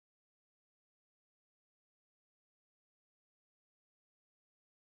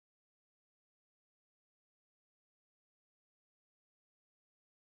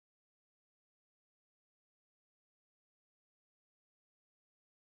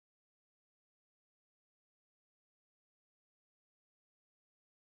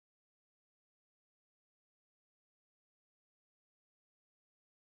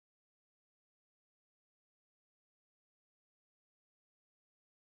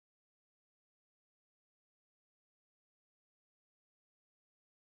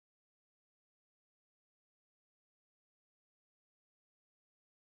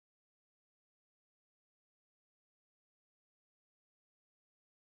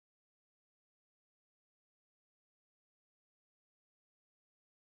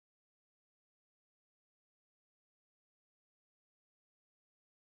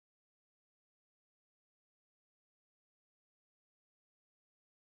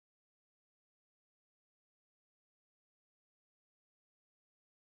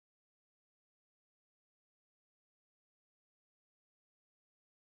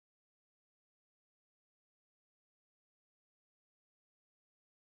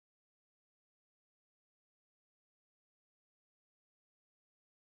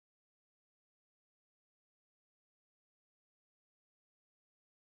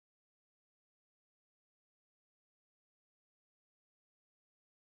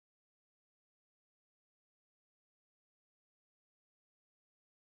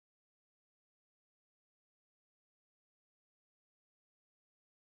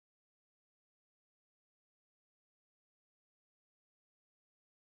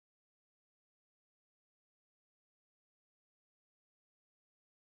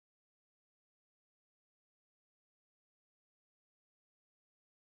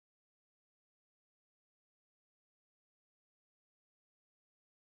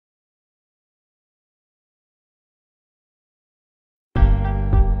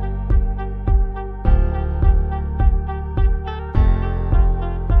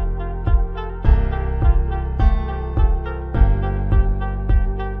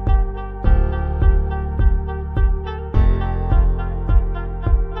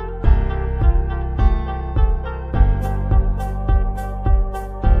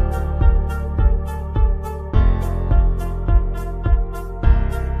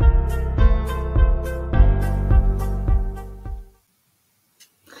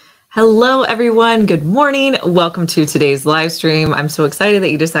Hello, everyone. Good morning. Welcome to today's live stream. I'm so excited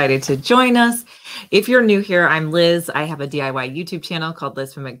that you decided to join us. If you're new here, I'm Liz. I have a DIY YouTube channel called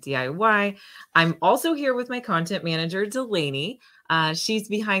Liz from McDIY. I'm also here with my content manager, Delaney. She's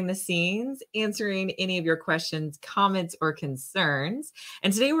behind the scenes answering any of your questions, comments, or concerns.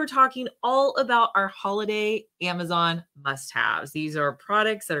 And today we're talking all about our holiday Amazon must-haves. These are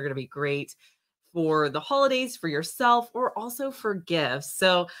products that are going to be great for the holidays, for yourself, or also for gifts.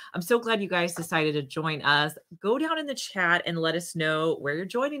 So I'm so glad you guys decided to join us. Go down in the chat and let us know where you're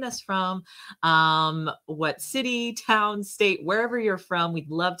joining us from, what city, town, state, wherever you're from. We'd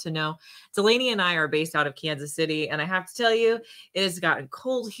love to know. Delaney and I are based out of Kansas City, and I have to tell you, it has gotten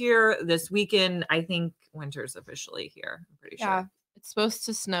cold here this weekend. I think winter's officially here. I'm pretty sure. It's supposed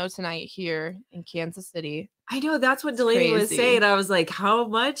to snow tonight here in Kansas City. I know, that's what Delaney was saying. I was like, how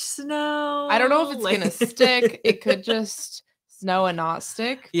much snow? I don't know if it's going to stick. It could just snow and not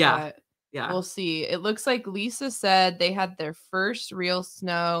stick. Yeah. We'll see. It looks like Lisa said they had their first real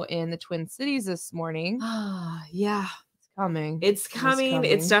snow in the Twin Cities this morning. Yeah. It's coming. It's coming.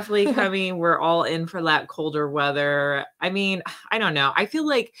 It's definitely coming. We're all in for that colder weather. I mean, I don't know. I feel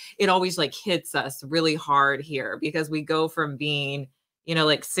like it always like hits us really hard here because we go from being, you know,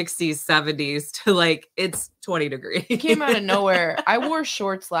 like 60s, 70s to like it's 20 degrees. It came out of nowhere. I wore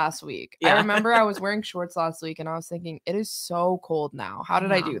shorts last week. Yeah. I remember I was wearing shorts last week and I was thinking, it is so cold now. How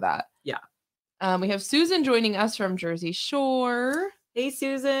did I do that? Yeah. We have Susan joining us from Jersey Shore. Hey,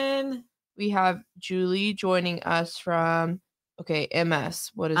 Susan. We have Julie joining us from,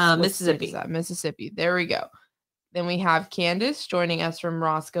 MS. What is Mississippi? Is that? Mississippi. There we go. Then we have Candace joining us from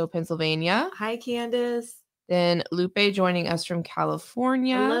Roscoe, Pennsylvania. Hi, Candace. Then Lupe joining us from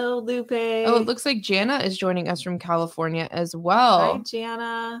California. Hello, Lupe. Oh, it looks like Jana is joining us from California as well. Hi,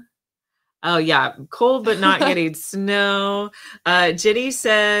 Jana. Oh, yeah. Cold, but not getting snow. Jenny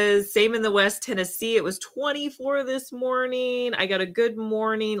says, same in the West Tennessee. It was 24 this morning. I got a good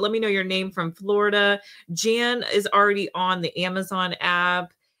morning. Let me know your name from Florida. Jan is already on the Amazon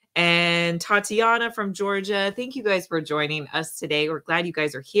app. And Tatiana from Georgia. Thank you guys for joining us today. We're glad you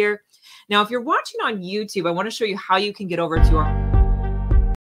guys are here. Now, if you're watching on YouTube, I want to show you how you can get over to our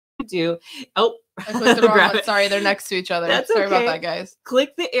I clicked the wrong one. Sorry, they're next to each other. Sorry about that, guys.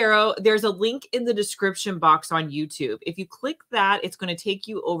 Click the arrow. There's a link in the description box on YouTube. If you click that, it's going to take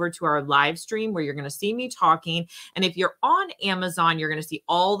you over to our live stream where you're going to see me talking. And if you're on Amazon, you're going to see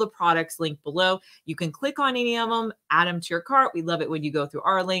all the products linked below. You can click on any of them, add them to your cart. We love it when you go through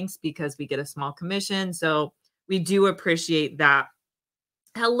our links because we get a small commission. So we do appreciate that.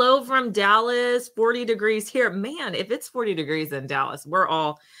 Hello from Dallas, 40 degrees here. Man, if it's 40 degrees in Dallas, we're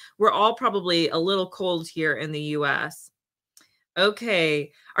all probably a little cold here in the US.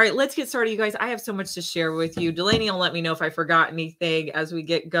 Okay. All right, let's get started, you guys. I have so much to share with you. Delaney will let me know if I forgot anything as we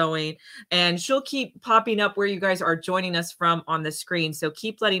get going, and she'll keep popping up where you guys are joining us from on the screen. So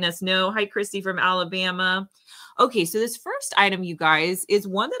keep letting us know. Hi, Christy from Alabama. Okay, so this first item, you guys, is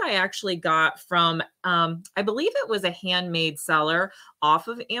one that I actually got from, I believe it was a handmade seller off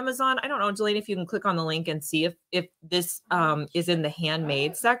of Amazon. I don't know, Delaney, if you can click on the link and see if this is in the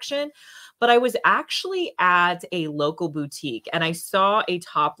handmade section. But I was actually at a local boutique and I saw a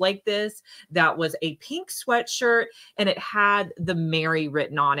top like this that was a pink sweatshirt and it had the Mary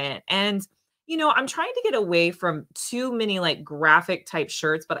written on it. And you know, I'm trying to get away from too many like graphic type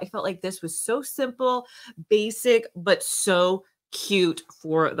shirts, but I felt like this was so simple, basic, but so cute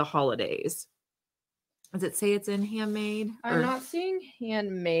for the holidays. Does it say it's in handmade? I'm not seeing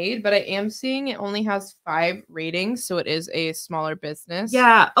handmade, but I am seeing it only has 5 ratings, so it is a smaller business.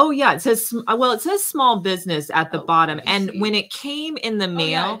 Yeah. Oh, yeah. It says, well, it says small business at the bottom. And when it came in the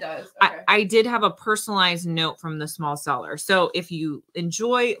mail, it does. Okay. I did have a personalized note from the small seller. So if you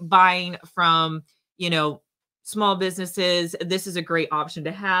enjoy buying from, you know, small businesses, this is a great option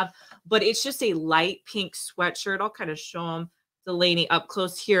to have. But it's just a light pink sweatshirt. I'll kind of show them. Delaney up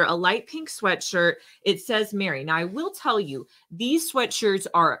close here, a light pink sweatshirt. It says Mary. Now, I will tell you, these sweatshirts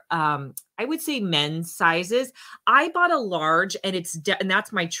are, I would say men's sizes. I bought a large and and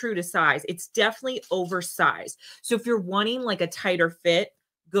that's my true to size. It's definitely oversized. So if you're wanting like a tighter fit,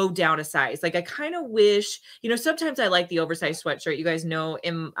 go down a size. Like I kind of wish, you know, sometimes I like the oversized sweatshirt. You guys know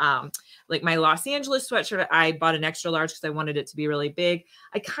in like my Los Angeles sweatshirt, I bought an extra large because I wanted it to be really big.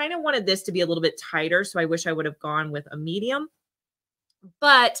 I kind of wanted this to be a little bit tighter. So I wish I would have gone with a medium.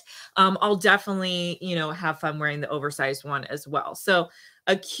 But I'll definitely, you know, have fun wearing the oversized one as well. So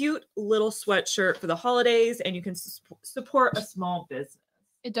a cute little sweatshirt for the holidays, and you can support a small business.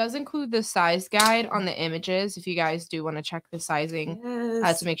 It does include the size guide on the images if you guys do want to check the sizing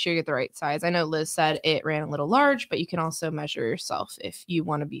to make sure you get the right size. I know Liz said it ran a little large, but you can also measure yourself if you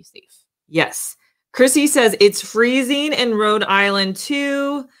want to be safe. Yes. Chrissy says it's freezing in Rhode Island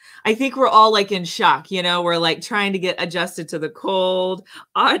too. I think we're all like in shock, you know, we're like trying to get adjusted to the cold.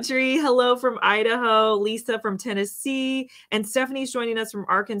 Audrey, hello from Idaho. Lisa from Tennessee. And Stephanie's joining us from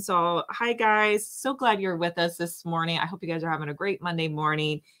Arkansas. Hi, guys. So glad you're with us this morning. I hope you guys are having a great Monday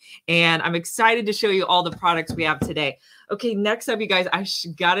morning. And I'm excited to show you all the products we have today. Okay, next up, you guys, I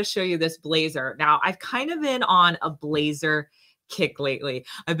got to show you this blazer. Now, I've kind of been on a blazer kick lately.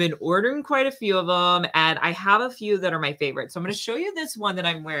 I've been ordering quite a few of them, and I have a few that are my favorite. So I'm going to show you this one that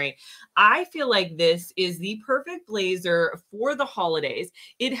I'm wearing. I feel like this is the perfect blazer for the holidays.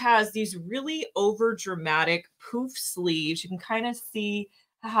 It has these really over dramatic poof sleeves. You can kind of see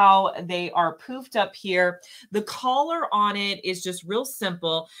how they are poofed up here. The collar on it is just real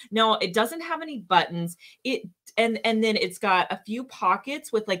simple. No, it doesn't have any buttons. And then it's got a few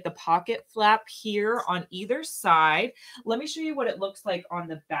pockets with like the pocket flap here on either side. Let me show you what it looks like on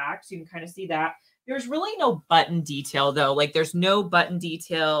the back so you can kind of see that. There's really no button detail though. Like there's no button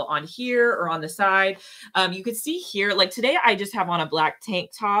detail on here or on the side. You can see here, like today I just have on a black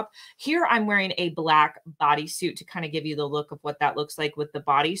tank top. Here I'm wearing a black bodysuit to kind of give you the look of what that looks like with the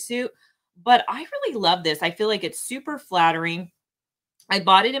bodysuit. But I really love this. I feel like it's super flattering. I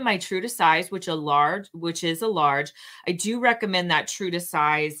bought it in my true to size, which is a large. I do recommend that true to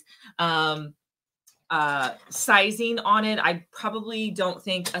size sizing on it. I probably don't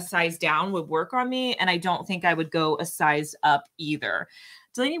think a size down would work on me, and I don't think I would go a size up either.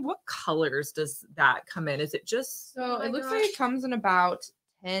 Delaney, what colors does that come in? Is it just it looks like it comes in about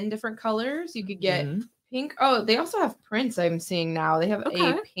 10 different colors. You could get pink. Oh, they also have prints I'm seeing now. They have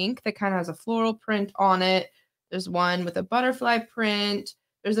a pink that kind of has a floral print on it. There's one with a butterfly print.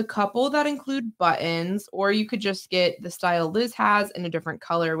 There's a couple that include buttons, or you could just get the style Liz has in a different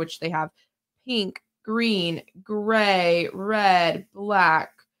color, which they have pink, green, gray, red,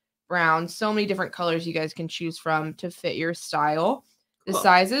 black, brown. So many different colors you guys can choose from to fit your style. The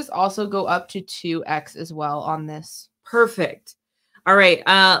sizes also go up to 2X as well on this. Perfect. All right.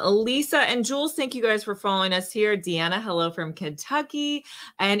 Lisa and Jules, thank you guys for following us here. Deanna, hello from Kentucky.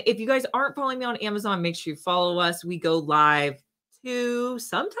 And if you guys aren't following me on Amazon, make sure you follow us. We go live 2,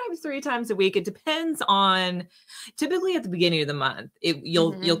 sometimes 3 times a week. It depends on, typically at the beginning of the month,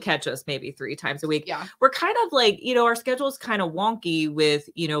 you'll catch us maybe 3 times a week. Yeah. We're kind of like, you know, our schedule is kind of wonky with,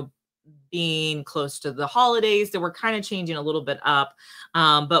 you know, being close to the holidays. So we're kind of changing a little bit up,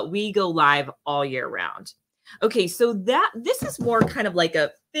 but we go live all year round. Okay, so this is more kind of like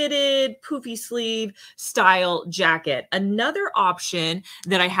a fitted poofy sleeve style jacket. Another option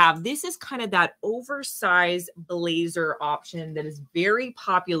that I have, this is kind of that oversized blazer option that is very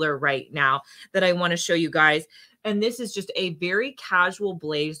popular right now that I want to show you guys. And this is just a very casual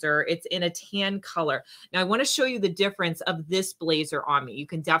blazer. It's in a tan color. Now I want to show you the difference of this blazer on me. You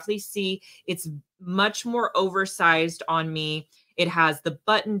can definitely see it's much more oversized on me. It has the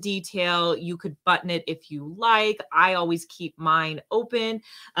button detail. You could button it if you like. I always keep mine open.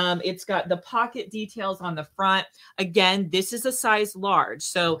 It's got the pocket details on the front. Again, this is a size large.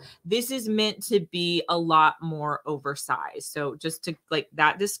 So this is meant to be a lot more oversized. So just to like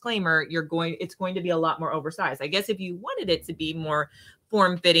that disclaimer, it's going to be a lot more oversized. I guess if you wanted it to be more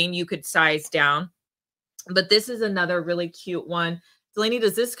form-fitting, you could size down. But this is another really cute one. Delaney,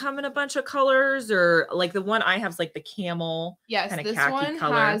 does this come in a bunch of colors, or like the one I have is like the camel? Yes, kind of this khaki one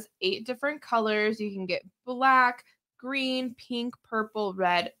color. has 8 different colors. You can get black, green, pink, purple,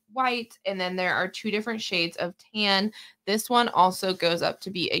 red, white, and then there are 2 different shades of tan. This one also goes up to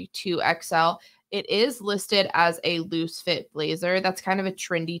be a 2XL. It is listed as a loose fit blazer. That's kind of a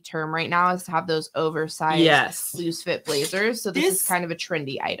trendy term right now, is to have those oversized loose fit blazers. So this is kind of a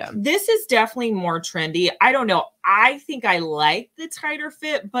trendy item. This is definitely more trendy. I don't know. I think I like the tighter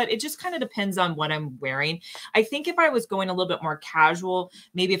fit, but it just kind of depends on what I'm wearing. I think if I was going a little bit more casual,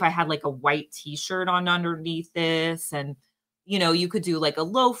 maybe if I had like a white t-shirt on underneath this, and you know, you could do like a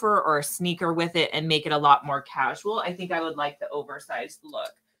loafer or a sneaker with it and make it a lot more casual. I think I would like the oversized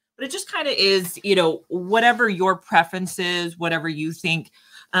look. But it just kind of is, you know, whatever your preference is, whatever you think,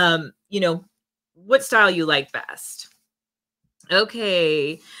 you know, what style you like best.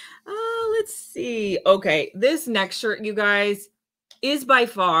 Okay. Let's see. Okay. This next shirt, you guys, is by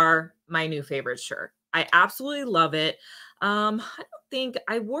far my new favorite shirt. I absolutely love it. I don't think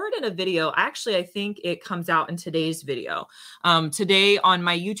I wore it in a video. Actually, I think it comes out in today's video. Today on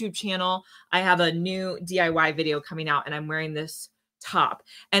my YouTube channel, I have a new DIY video coming out, and I'm wearing this top.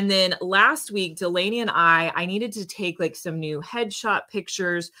 And then last week, Delaney and I needed to take like some new headshot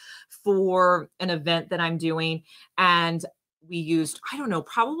pictures for an event that I'm doing. And we used, I don't know,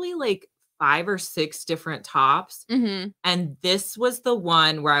 probably like 5 or 6 different tops. And this was the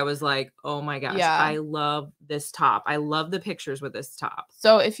one where I was like, oh my gosh, I love this top. I love the pictures with this top.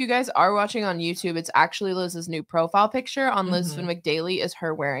 So if you guys are watching on YouTube, it's actually Liz's new profile picture on Liz Finn McDaily is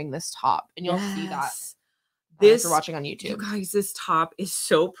her wearing this top. And you'll see that. If you're watching on YouTube. You guys, this top is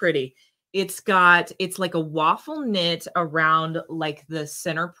so pretty. It's like a waffle knit around like the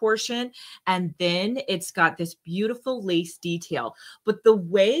center portion. And then it's got this beautiful lace detail. But the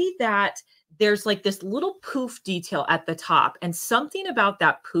way that there's like this little poof detail at the top, and something about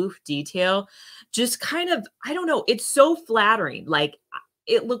that poof detail just kind of, I don't know, it's so flattering. Like,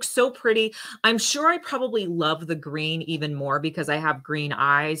 it looks so pretty. I'm sure I probably love the green even more because I have green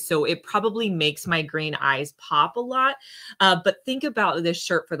eyes. So it probably makes my green eyes pop a lot. But think about this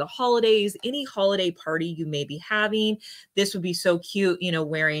shirt for the holidays, any holiday party you may be having. This would be so cute, you know,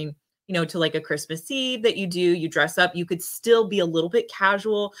 wearing, you know, to like a Christmas Eve that you dress up. You could still be a little bit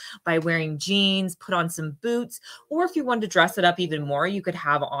casual by wearing jeans, put on some boots, or if you wanted to dress it up even more, you could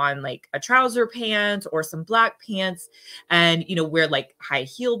have on like a trouser pant or some black pants and, you know, wear like high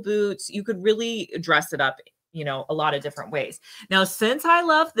heel boots. You could really dress it up, you know, a lot of different ways. Now, since I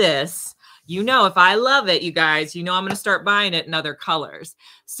love this, you know, if I love it, you guys, you know, I'm going to start buying it in other colors.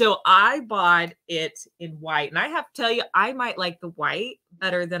 So I bought it in white, and I have to tell you, I might like the white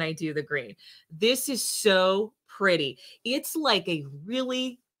better than I do the green. This is so pretty. It's like a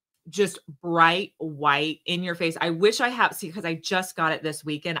really just bright white in your face. I wish I have, see, because I just got it this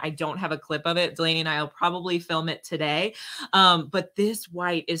weekend. I don't have a clip of it. Delaney and I will probably film it today. But this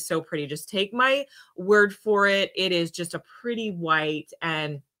white is so pretty. Just take my word for it. It is just a pretty white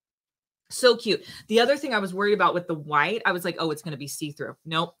and so cute. The other thing I was worried about with the white, I was like, oh, it's going to be see-through.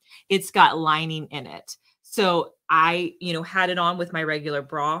 Nope. It's got lining in it. So I, you know, had it on with my regular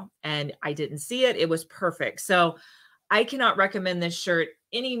bra and I didn't see it. It was perfect. So I cannot recommend this shirt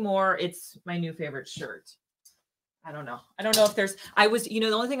anymore. It's my new favorite shirt. I don't know. I don't know if there's, you know,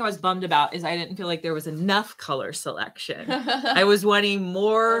 the only thing I was bummed about is I didn't feel like there was enough color selection. I was wanting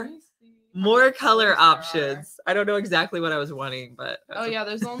more color options. I don't know exactly what I was wanting, but. Oh yeah,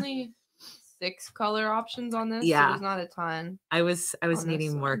 there's only 6 color options on this. Yeah. So there's not a ton. I was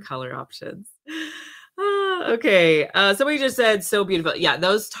needing more color options. Okay. Somebody just said so beautiful. Yeah,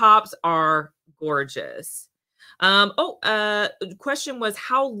 those tops are gorgeous. Question was,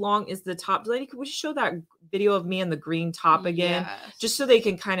 how long is the top? Lady, could we show that video of me in the green top again? Yes. Just so they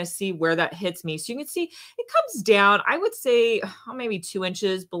can kind of see where that hits me. So you can see it comes down, I would say maybe 2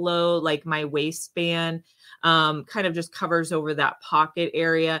 inches below like my waistband. Kind of just covers over that pocket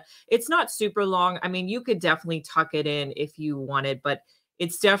area. It's not super long. I mean, you could definitely tuck it in if you wanted, but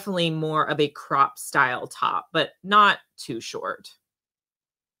it's definitely more of a crop style top, but not too short.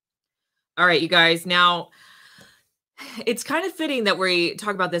 All right, you guys. Now, it's kind of fitting that we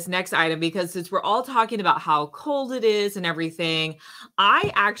talk about this next item because since we're all talking about how cold it is and everything,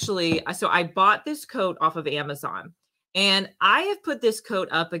 so I bought this coat off of Amazon. And I have put this coat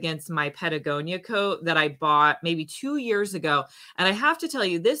up against my Patagonia coat that I bought maybe 2 years ago. And I have to tell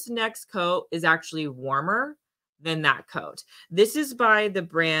you, this next coat is actually warmer than that coat. This is by the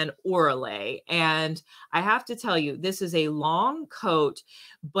brand Orale. And I have to tell you, this is a long coat,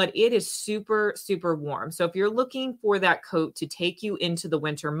 but it is super, super warm. So if you're looking for that coat to take you into the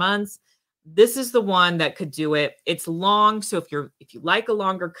winter months, this is the one that could do it. It's long. So if you like a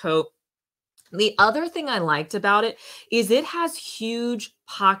longer coat. The other thing I liked about it is it has huge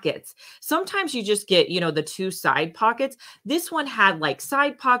pockets. Sometimes you just get, you know, the 2 side pockets. This one had like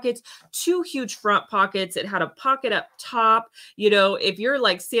side pockets, 2 huge front pockets. It had a pocket up top. You know, if you're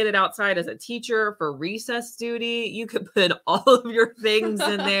like standing outside as a teacher for recess duty, you could put all of your things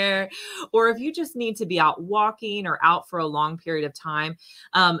in there. Or if you just need to be out walking or out for a long period of time,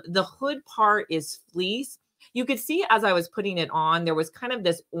 the hood part is fleece. You could see as I was putting it on, there was kind of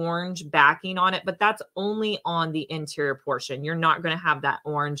this orange backing on it, but that's only on the interior portion. You're not going to have that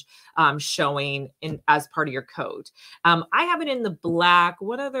orange showing as part of your coat. I have it in the black.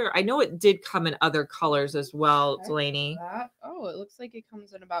 What other? I know it did come in other colors as well, Delaney. Oh, it looks like it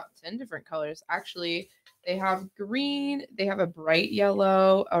comes in about 10 different colors. Actually, they have green, they have a bright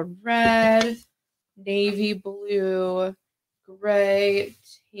yellow, a red, navy blue, gray,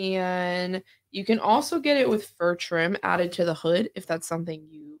 tan. You can also get it with fur trim added to the hood if that's something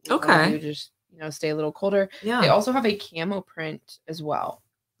you want to just, you know, stay a little colder. Yeah. They also have a camo print as well.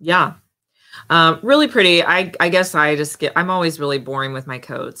 Yeah. Really pretty. I guess I'm always really boring with my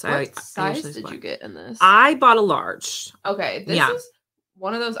coats. What size did you get in this? I bought a large. Okay, this is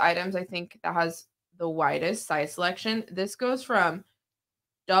one of those items I think that has the widest size selection. This goes from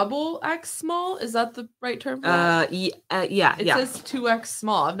double X small. Is that the right term for that? Yeah. It says 2X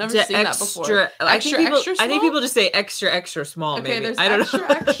small. I've never seen that before. I think people just say extra small. Okay, maybe. there's I don't know.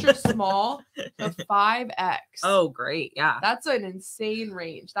 extra small to 5X. Oh, great. Yeah. That's an insane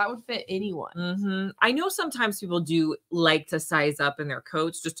range. That would fit anyone. I know sometimes people do like to size up in their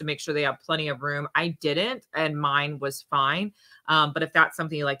coats just to make sure they have plenty of room. I didn't, and mine was fine. But if that's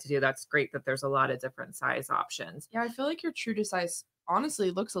something you like to do, that's great that there's a lot of different size options. Yeah, I feel like your true to size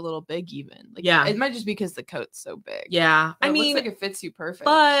honestly looks a little big even. Like, yeah, it might just be because the coat's so big. Yeah, I mean, looks like it fits you perfect.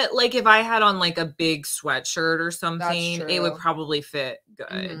 But like if I had on like a big sweatshirt or something, it would probably fit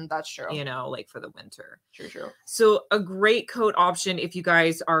good. That's true. You know, like for the winter. True. So a great coat option if you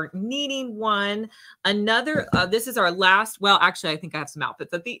guys are needing one. Another, this is our last. Well, actually, I think I have some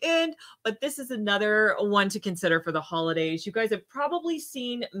outfits at the end, but this is another one to consider for the holidays. You guys have probably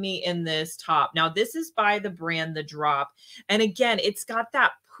seen me in this top. Now, this is by the brand The Drop, and again, it's got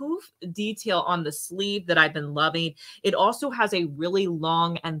that poof detail on the sleeve that I've been loving. It also has a really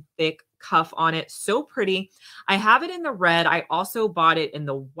long and thick cuff on it. So pretty. I have it in the red. I also bought it in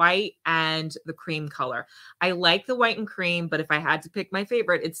the white and the cream color. I like the white and cream, but if I had to pick my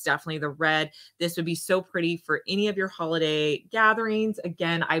favorite, it's definitely the red. This would be so pretty for any of your holiday gatherings.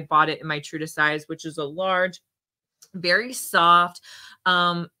 Again, I bought it in my true to size, which is a large. Very soft.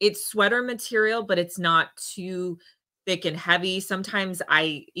 It's sweater material, but it's not too thick and heavy. Sometimes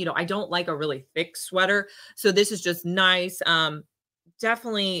I don't like a really thick sweater. So this is just nice.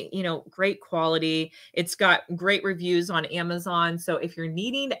 Definitely, great quality. It's got great reviews on Amazon. So if you're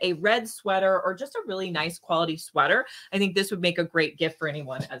needing a red sweater or just a really nice quality sweater, I think this would make a great gift for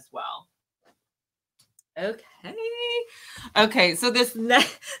anyone as well. Okay. So this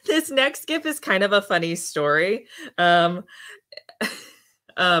next gift is kind of a funny story. Me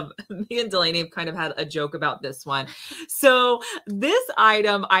and Delaney have kind of had a joke about this one. So this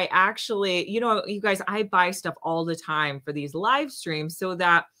item, I actually, you guys, I buy stuff all the time for these live streams so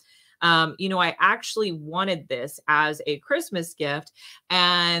that, I actually wanted this as a Christmas gift.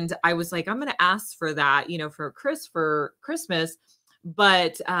 And I was like, I'm going to ask for that, for Christmas.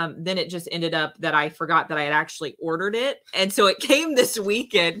 But then it just ended up that I forgot that I had actually ordered it. And so it came this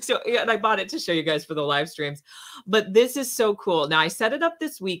weekend. And I bought it to show you guys for the live streams. But this is so cool. Now I set it up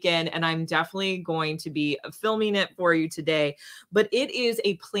this weekend and I'm definitely going to be filming it for you today. But it is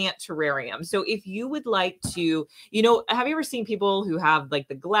a plant terrarium. So if you would like to, have you ever seen people who have like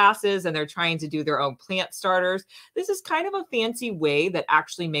the glasses and they're trying to do their own plant starters? This is kind of a fancy way that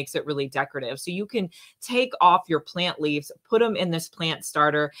actually makes it really decorative. So you can take off your plant leaves, put them in this plant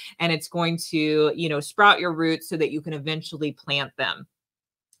starter, and it's going to, sprout your roots so that you can eventually plant them.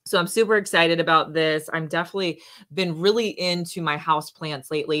 So I'm super excited about this. I'm definitely been really into my house plants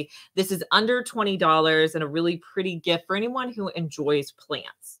lately. This is under $20 and a really pretty gift for anyone who enjoys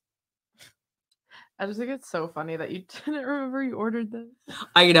plants. I just think it's so funny that you didn't remember you ordered this.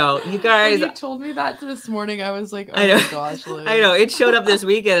 I know. You guys. When you told me that this morning, I was like, oh my gosh, Liz. I know. It showed up this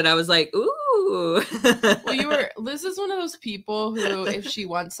weekend and I was like, ooh. Well, Liz is one of those people who, if she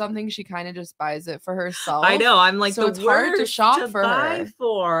wants something, she kind of just buys it for herself. I know. I'm like, so it's hard to shop for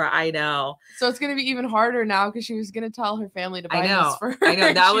her. I know. So it's going to be even harder now because she was going to tell her family to buy this for her. I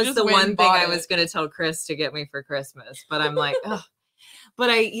know. That was the one thing I was going to tell Chris to get me for Christmas. But I'm like, oh. But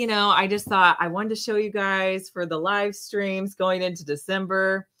I just thought I wanted to show you guys for the live streams going into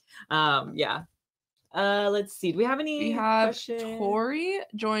December. Yeah. Let's see. Do we have any? We have Tori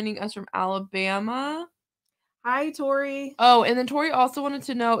joining us from Alabama. Hi, Tori. Oh, and then Tori also wanted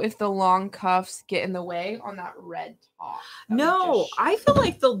to know if the long cuffs get in the way on that red top. No, I feel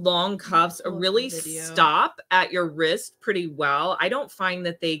like the long cuffs really stop at your wrist pretty well. I don't find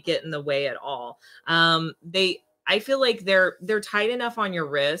that they get in the way at all. I feel like they're tight enough on your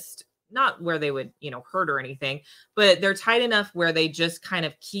wrist, not where they would, hurt or anything, but they're tight enough where they just kind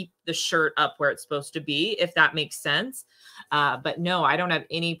of keep the shirt up where it's supposed to be, if that makes sense. But no, I don't have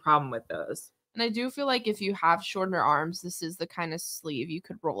any problem with those. And I do feel like if you have shorter arms, this is the kind of sleeve you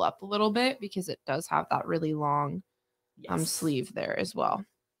could roll up a little bit because it does have that really long sleeve there as well.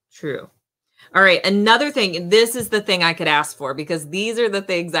 True. All right, another thing, this is the thing I could ask for because these are the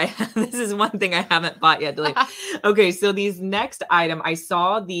things this is one thing I haven't bought yet. Okay, so these next item, I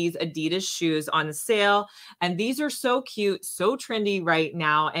saw these Adidas shoes on sale, and these are so cute, so trendy right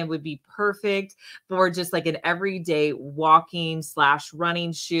now, and would be perfect for just like an everyday walking /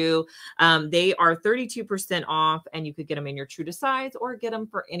 running shoe. They are 32% off, and you could get them in your true to size or get them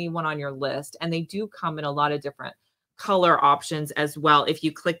for anyone on your list. And they do come in a lot of different color options as well if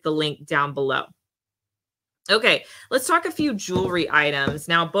you click the link down below. Okay, let's talk a few jewelry items.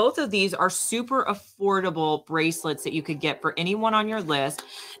 Now, both of these are super affordable bracelets that you could get for anyone on your list.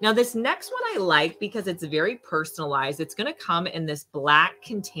 Now, this next one I like because it's very personalized. It's going to come in this black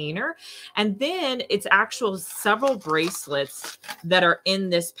container, and then it's actual several bracelets that are in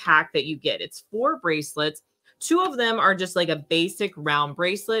this pack that you get. It's 4 bracelets. 2 of them are just like a basic round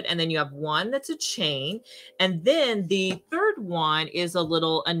bracelet. And then you have one that's a chain. And then the third one is a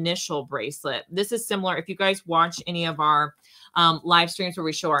little initial bracelet. This is similar. If you guys watch any of our live streams where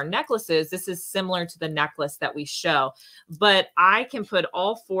we show our necklaces, this is similar to the necklace that we show. But I can put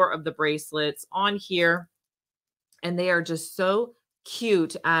all 4 of the bracelets on here. And they are just so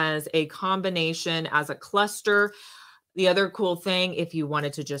cute as a combination, as a cluster. The other cool thing, if you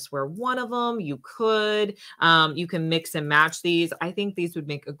wanted to just wear one of them, you could. You can mix and match these. I think these would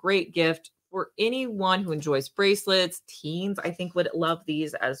make a great gift for anyone who enjoys bracelets. Teens, I think, would love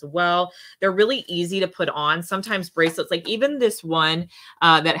these as well. They're really easy to put on. Sometimes bracelets, like even this one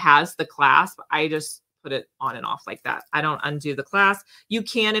that has the clasp, I just put it on and off like that. I don't undo the clasp. You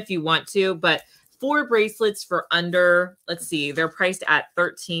can if you want to, but 4 bracelets for under, let's see, they're priced at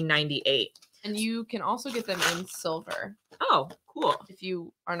 $13.98. And you can also get them in silver. Oh, cool. If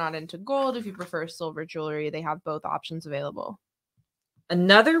you are not into gold, if you prefer silver jewelry, they have both options available.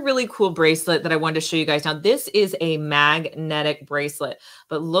 Another really cool bracelet that I wanted to show you guys. Now, this is a magnetic bracelet,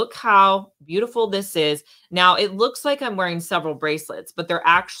 but look how beautiful this is. Now, it looks like I'm wearing several bracelets, but they're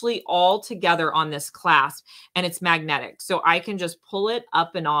actually all together on this clasp, and it's magnetic. So I can just pull it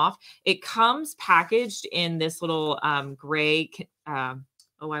up and off. It comes packaged in this little gray,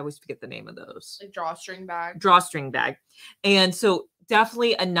 I always forget the name of those. Like drawstring bag. Drawstring bag. And so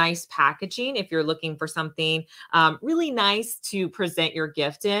definitely a nice packaging if you're looking for something really nice to present your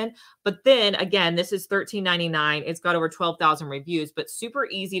gift in. But then again, this is $13.99. It's got over 12,000 reviews, but super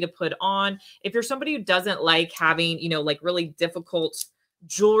easy to put on. If you're somebody who doesn't like having, like really difficult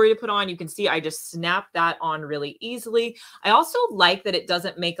jewelry to put on, you can see I just snap that on really easily. I also like that it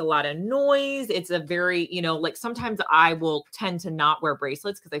doesn't make a lot of noise. It's a very, like sometimes I will tend to not wear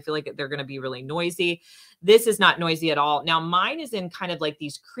bracelets because I feel like they're going to be really noisy. This is not noisy at all. Now mine is in kind of like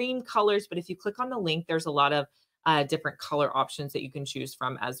these cream colors, but if you click on the link, there's a lot of different color options that you can choose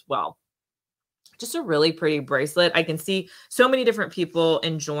from as well. Just a really pretty bracelet. I can see so many different people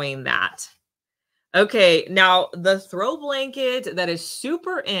enjoying that. Okay, now the throw blanket that is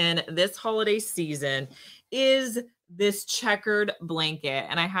super in this holiday season is this checkered blanket.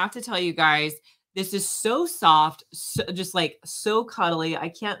 And I have to tell you guys, this is so soft, just like so cuddly. I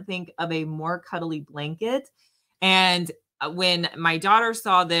can't think of a more cuddly blanket. And when my daughter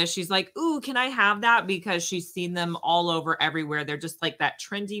saw this, she's like, ooh, can I have that? Because she's seen them all over everywhere. They're just like that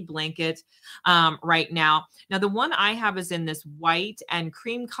trendy blanket right now. Now, the one I have is in this white and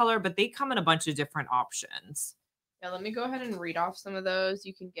cream color, but they come in a bunch of different options. Yeah, let me go ahead and read off some of those.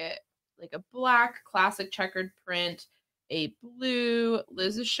 You can get like a black classic checkered print, a blue.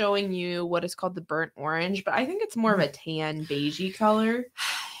 Liz is showing you what is called the burnt orange, but I think it's more of a tan beigey color.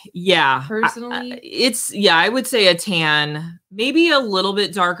 Yeah. Personally, I would say a tan, maybe a little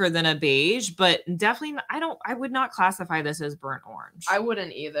bit darker than a beige, but definitely I would not classify this as burnt orange. I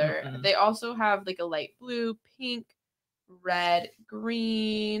wouldn't either. Mm-mm. They also have like a light blue, pink, red,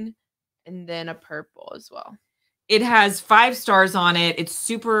 green, and then a purple as well. It has 5 stars on it. It's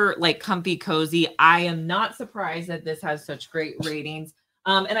super like comfy, cozy. I am not surprised that this has such great ratings.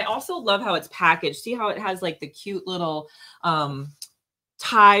 And I also love how it's packaged. See how it has like the cute little,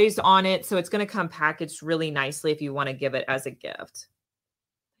 ties on it. So it's going to come packaged really nicely if you want to give it as a gift.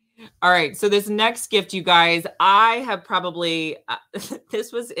 All right. So this next gift, you guys, I have probably,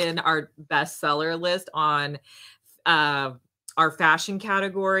 this was in our bestseller list on our fashion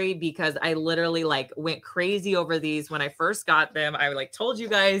category because I literally like went crazy over these when I first got them. I like told you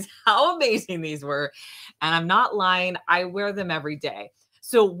guys how amazing these were. And I'm not lying. I wear them every day.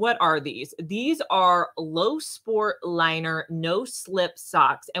 So what are these? These are low sport liner, no slip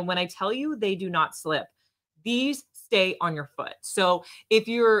socks. And when I tell you they do not slip, these stay on your foot. So if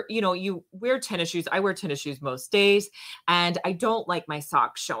you're, you wear tennis shoes, I wear tennis shoes most days, and I don't like my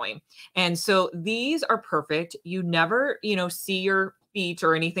socks showing. And so these are perfect. You never, see your feet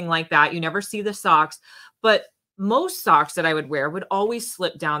or anything like that. You never see the socks, but most socks that I would wear would always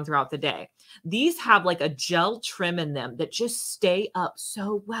slip down throughout the day. These have like a gel trim in them that just stay up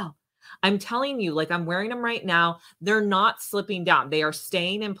so well. I'm telling you, like I'm wearing them right now. They're not slipping down. They are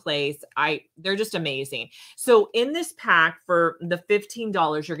staying in place. They're just amazing. So in this pack for the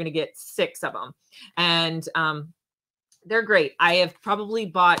 $15, you're going to get 6 of them. And they're great. I have probably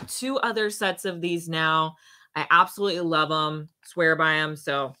bought 2 other sets of these now. I absolutely love them, swear by them.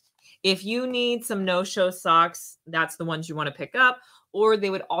 So if you need some no-show socks, that's the ones you want to pick up. Or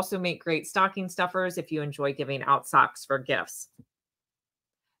they would also make great stocking stuffers if you enjoy giving out socks for gifts.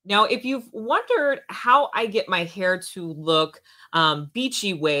 Now, if you've wondered how I get my hair to look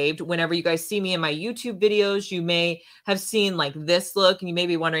beachy waved, whenever you guys see me in my YouTube videos, you may have seen like this look and you may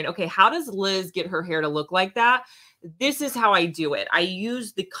be wondering, okay, how does Liz get her hair to look like that? This is how I do it. I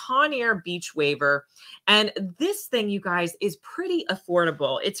use the Conair Beach Waver, and this thing, you guys, is pretty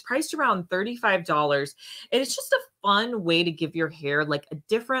affordable. It's priced around $35, and it's just a fun way to give your hair like a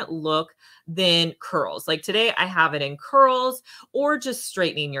different look than curls. Like today I have it in curls or just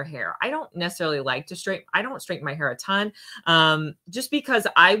straightening your hair. I don't necessarily like to straighten. I don't straighten my hair a ton just because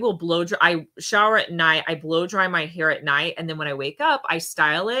I will blow dry. I shower at night. I blow dry my hair at night. And then when I wake up, I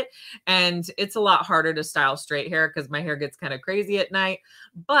style it. And it's a lot harder to style straight hair because my hair gets kind of crazy at night.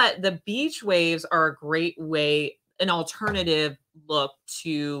 But the beach waves are a great way, an alternative look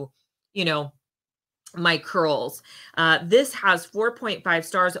to, you know, my curls. This has 4.5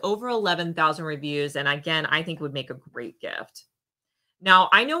 stars, over 11,000 reviews. And again, I think would make a great gift. Now,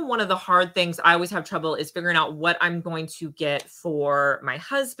 I know one of the hard things I always have trouble is figuring out what I'm going to get for my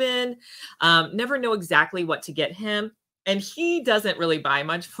husband. Never know exactly what to get him. And he doesn't really buy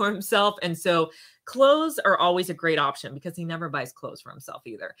much for himself. And so clothes are always a great option because he never buys clothes for himself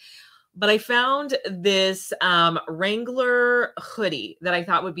either. But I found this Wrangler hoodie that I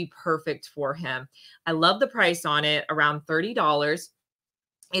thought would be perfect for him. I love the price on it, around $30.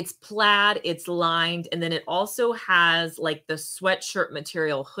 It's plaid, it's lined, and then it also has like the sweatshirt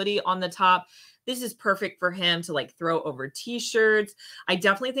material hoodie on the top. This is perfect for him to like throw over t-shirts. I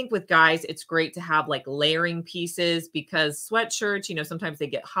definitely think with guys, it's great to have like layering pieces because sweatshirts, you know, sometimes they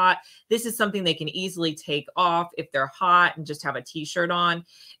get hot. This is something they can easily take off if they're hot and just have a t-shirt on.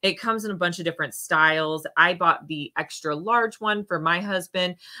 It comes in a bunch of different styles. I bought the extra large one for my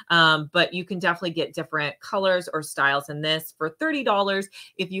husband, but you can definitely get different colors or styles in this for $30.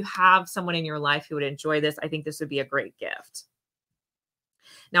 If you have someone in your life who would enjoy this, I think this would be a great gift.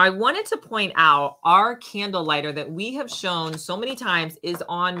 Now, I wanted to point out our candle lighter that we have shown so many times is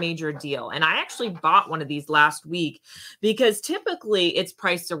on major deal. And I actually bought one of these last week because typically it's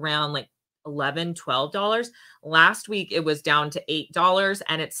priced around like $11, $12. Last week, it was down to $8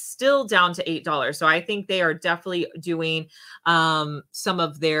 and it's still down to $8. So I think they are definitely doing some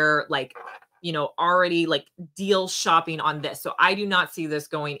of their like, you know, already like deal shopping on this. So I do not see this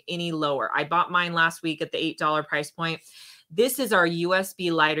going any lower. I bought mine last week at the $8 price point. This is our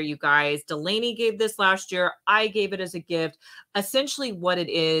USB lighter, you guys. Delaney gave this last year. I gave it as a gift. Essentially what it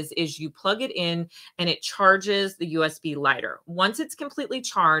is you plug it in and it charges the USB lighter. Once it's completely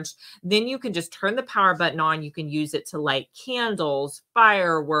charged, then you can just turn the power button on. You can use it to light candles,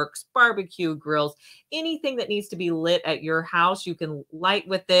 fireworks, barbecue grills, anything that needs to be lit at your house, you can light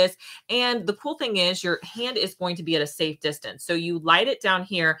with this. And the cool thing is your hand is going to be at a safe distance. So you light it down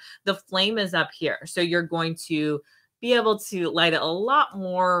here, the flame is up here. So you're going to be able to light it a lot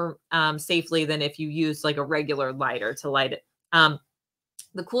more safely than if you use like a regular lighter to light it.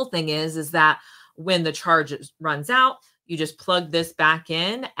 The cool thing is that when the charge runs out, you just plug this back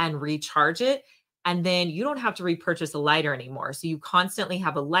in and recharge it. And then you don't have to repurchase a lighter anymore. So you constantly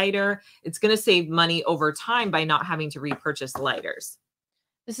have a lighter. It's going to save money over time by not having to repurchase lighters.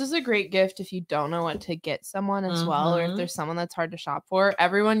 This is a great gift if you don't know what to get someone as well, or if there's someone that's hard to shop for.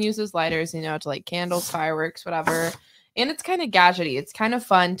 Everyone uses lighters, you know, to light candles, fireworks, whatever. And it's kind of gadgety. It's kind of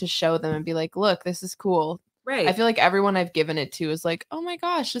fun to show them and be like, look, this is cool. Right. I feel like everyone I've given it to is like, oh my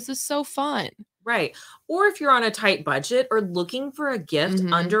gosh, this is so fun. Right. Or if you're on a tight budget or looking for a gift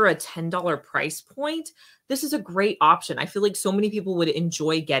under a $10 price point, this is a great option. I feel like so many people would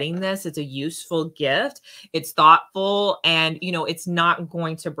enjoy getting this. It's a useful gift. It's thoughtful and, you know, it's not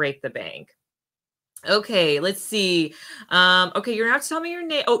going to break the bank. Okay, let's see. Okay, you're not telling me your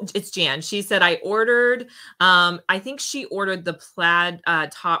name. Oh, it's Jan. She said I ordered, I think she ordered the plaid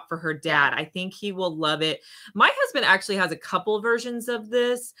top for her dad. I think he will love it. My husband actually has a couple versions of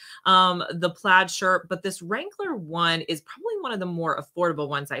this, the plaid shirt, but this Wrangler one is probably one of the more affordable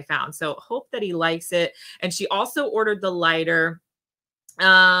ones I found. So hope that he likes it. And she also ordered the lighter.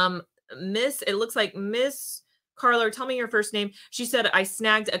 It looks like Miss Carla, tell me your first name. She said, I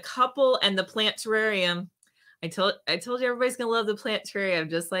snagged a couple and the plant terrarium. I told you everybody's going to love the plant terrarium,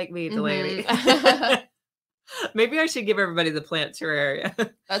 just like me, Delaney. Maybe I should give everybody the plant terrarium.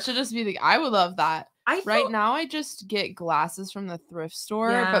 That should just be the, I would love that. Right now, I just get glasses from the thrift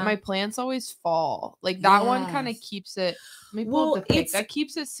store, but my plants always fall. Like that one kind of keeps it. Let me pull up the pic. That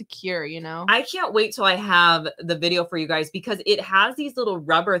keeps it secure, you know. I can't wait till I have the video for you guys because it has these little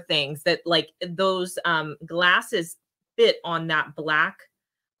rubber things that like those glasses fit on that black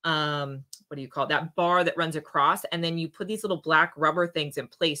what do you call it? That bar that runs across, and then you put these little black rubber things in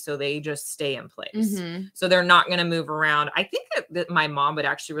place so they just stay in place. So they're not going to move around. I think that my mom would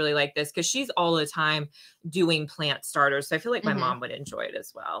actually really like this because she's all the time doing plant starters. So I feel like my mom would enjoy it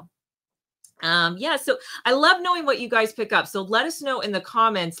as well. Yeah, so I love knowing what you guys pick up. So let us know in the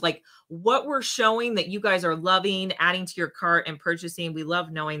comments, like what we're showing that you guys are loving, adding to your cart and purchasing. We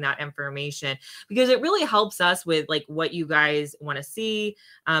love knowing that information because it really helps us with like what you guys want to see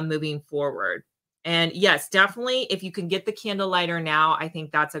moving forward. And yes, definitely, if you can get the candle lighter now, I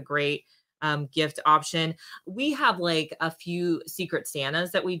think that's a great gift option. We have like a few Secret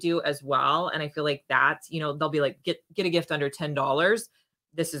Santas that we do as well. And I feel like that's, you know, they'll be like, get a gift under $10.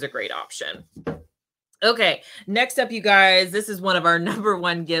 This is a great option. Okay, next up, you guys, this is one of our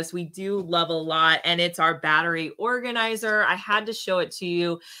 #1 gifts we do love a lot, and it's our battery organizer. I had to show it to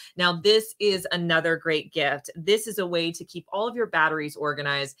you. Now, this is another great gift. This is a way to keep all of your batteries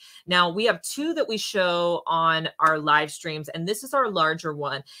organized. Now, we have 2 that we show on our live streams, and this is our larger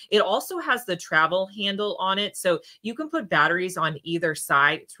one. It also has the travel handle on it, so you can put batteries on either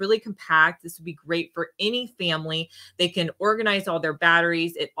side. It's really compact. This would be great for any family. They can organize all their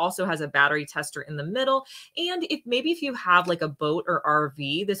batteries. It also has a battery tester in the middle. And if you have like a boat or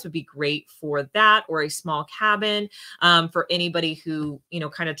RV, this would be great for that, or a small cabin for anybody who, you know,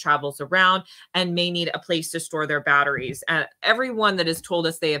 kind of travels around and may need a place to store their batteries. Everyone that has told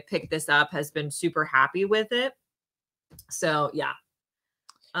us they have picked this up has been super happy with it. So yeah.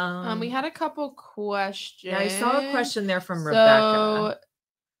 We had a couple questions. Yeah, I saw a question there from Rebecca.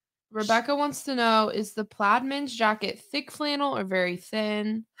 Rebecca wants to know, is the plaid men's jacket thick flannel or very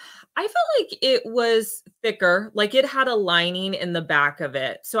thin? I felt like it was thicker, like it had a lining in the back of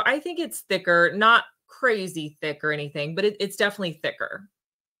it. So I think it's thicker, not crazy thick or anything, but it's definitely thicker.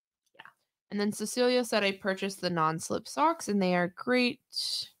 Yeah. And then Cecilia said, I purchased the non-slip socks and they are great.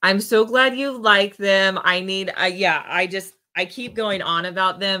 I'm so glad you like them. I keep going on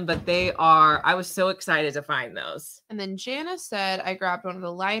about them, but I was so excited to find those. And then Jana said, I grabbed one of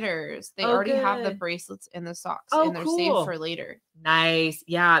the lighters. They already have the bracelets and the socks, and they're saved for later. Nice.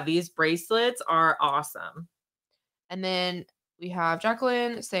 Yeah, these bracelets are awesome. And then we have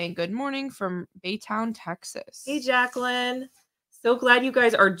Jacqueline saying good morning from Baytown, Texas. Hey, Jacqueline. So glad you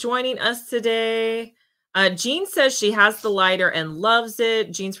guys are joining us today. Jean says she has the lighter and loves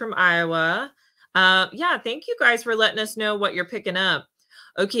it. Jean's from Iowa. Yeah, thank you guys for letting us know what you're picking up.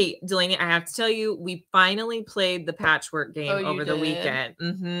 Okay, Delaney, I have to tell you, we finally played the patchwork game over the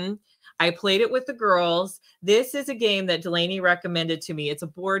weekend. I played it with the girls. This is a game that Delaney recommended to me. It's a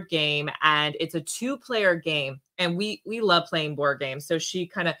board game, and it's a 2-player game. And we love playing board games. So she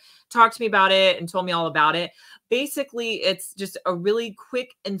kind of talked to me about it and told me all about it. Basically, it's just a really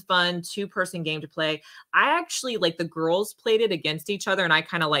quick and fun 2-person game to play. I actually, like, the girls played it against each other, and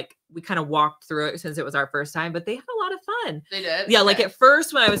we kind of walked through it since it was our first time, but they had a lot of fun. They did? Yeah, okay. Like at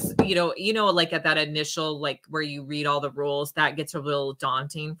first when I was, like at that initial, like where you read all the rules, that gets a little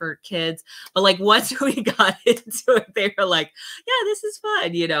daunting for kids. But like once we got into it, they were like, yeah, this is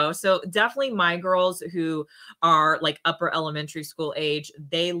fun, So definitely my girls who are like upper elementary school age,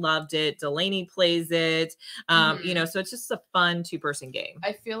 they loved it. Delaney plays it. So it's just a fun 2-person game.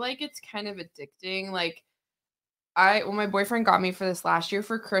 I feel like it's kind of addicting. Like my boyfriend got me for this last year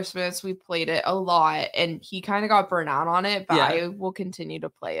for Christmas. We played it a lot and he kind of got burnt out on it, but I will continue to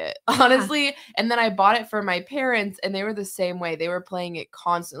play it, honestly. Yeah. And then I bought it for my parents and they were the same way. They were playing it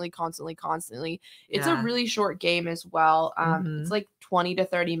constantly. It's a really short game as well. It's like 20 to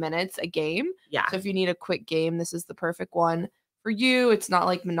 30 minutes a game. Yeah. So if you need a quick game, this is the perfect one for you. It's not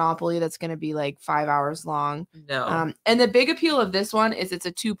like Monopoly that's going to be like 5 hours long. No. And the big appeal of this one is it's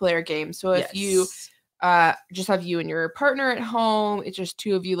a 2-player game. So if you just have you and your partner at home, it's just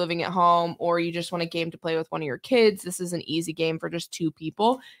 2 of you living at home, or you just want a game to play with one of your kids, this is an easy game for just 2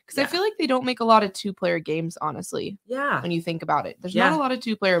 people. Because I feel like they don't make a lot of 2-player games, honestly. Yeah. When you think about it. There's not a lot of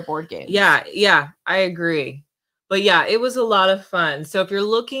 2-player board games. Yeah, I agree. But yeah, it was a lot of fun. So if you're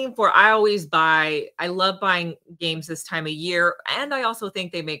looking for, I love buying games this time of year. And I also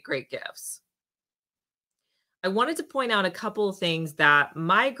think they make great gifts. I wanted to point out a couple of things that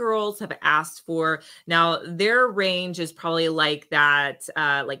my girls have asked for. Now, their range is probably like that,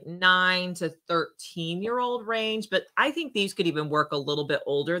 like 9 to 13-year-old range, but I think these could even work a little bit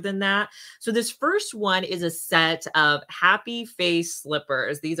older than that. So this first one is a set of happy face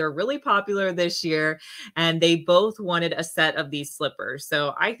slippers. These are really popular this year, and they both wanted a set of these slippers.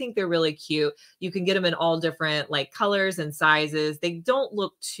 So I think they're really cute. You can get them in all different like colors and sizes. They don't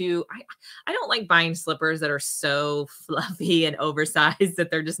look too, I don't like buying slippers that are so fluffy and oversized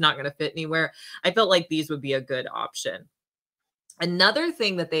that they're just not going to fit anywhere. I felt like these would be a good option. Another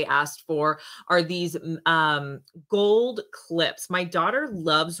thing that they asked for are these gold clips. My daughter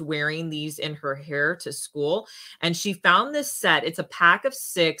loves wearing these in her hair to school, and she found this set. It's a pack of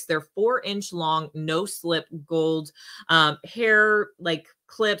 6. They're 4-inch long, no slip gold hair like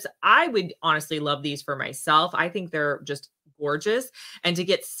clips. I would honestly love these for myself. I think they're just gorgeous. And to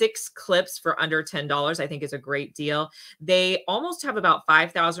get 6 clips for under $10, I think is a great deal. They almost have about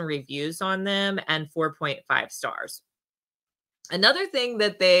 5,000 reviews on them and 4.5 stars. Another thing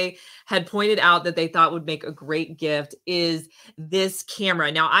that they had pointed out that they thought would make a great gift is this camera.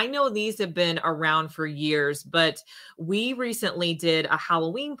 Now, I know these have been around for years, but we recently did a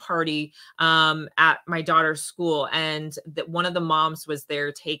Halloween party at my daughter's school, and one of the moms was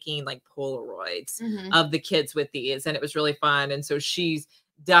there taking like Polaroids of the kids with these, and it was really fun. And so she's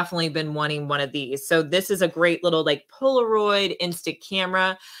definitely been wanting one of these. So this is a great little like Polaroid instant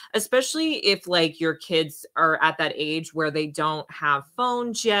camera, especially if like your kids are at that age where they don't have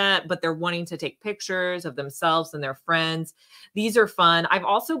phones yet, but they're wanting to take pictures of themselves and their friends. These are fun. I've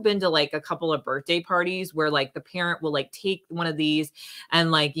also been to like a couple of birthday parties where like the parent will like take one of these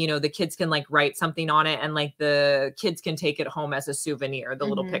and like, you know, the kids can like write something on it and like the kids can take it home as a souvenir, the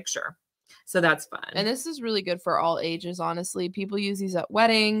little picture. So that's fun. And this is really good for all ages, honestly. People use these at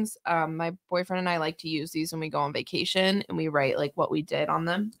weddings. My boyfriend and I like to use these when we go on vacation and we write like what we did on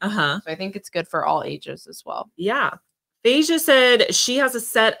them. So I think it's good for all ages as well. Yeah. Phasia said she has a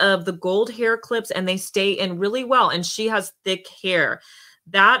set of the gold hair clips and they stay in really well. And she has thick hair.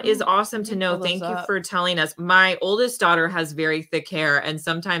 That is awesome to know. Thank you for telling us. My oldest daughter has very thick hair, and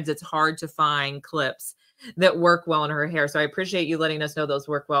sometimes it's hard to find clips that work well in her hair. So I appreciate you letting us know those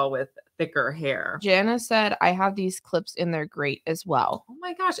work well with thicker hair. Jana said, I have these clips and they're great as well. Oh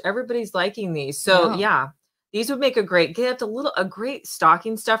my gosh, everybody's liking these. So yeah, these would make a great gift, a great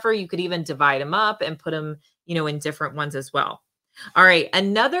stocking stuffer. You could even divide them up and put them, you know, in different ones as well. All right.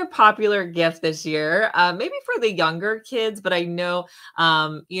 Another popular gift this year, maybe for the younger kids, but I know,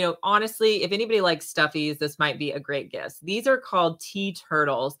 you know, honestly, if anybody likes stuffies, this might be a great gift. These are called tea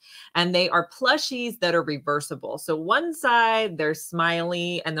turtles, and they are plushies that are reversible. So one side, they're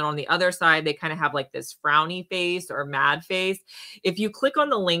smiley, and then on the other side, they kind of have like this frowny face or mad face. If you click on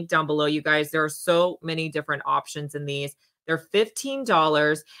the link down below, you guys, there are so many different options in these. They're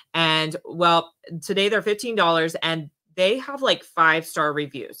 $15. And well, today they're $15, and they have like 5-star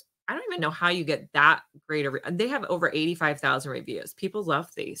reviews. I don't even know how you get that great. They have over 85,000 reviews. People love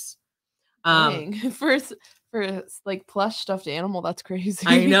these. For like plush stuffed animal, that's crazy.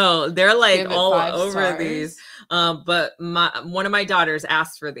 I know. They're like all over these. But one of my daughters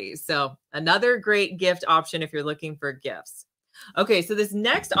asked for these. So another great gift option if you're looking for gifts. Okay, so this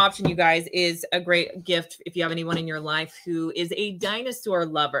next option, you guys, is a great gift if you have anyone in your life who is a dinosaur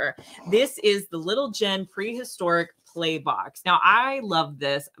lover. This is the Little Jen Prehistoric Play Box. Now, I love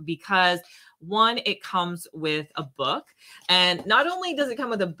this because one, it comes with a book, and not only does it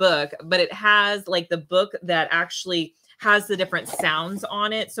come with a book, but it has like the book that actually has the different sounds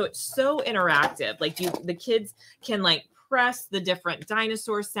on it. So it's so interactive. Like the kids can like press the different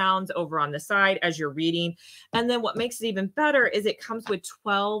dinosaur sounds over on the side as you're reading. And then what makes it even better is it comes with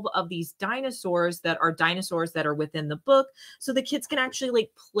 12 of these dinosaurs that are within the book. So the kids can actually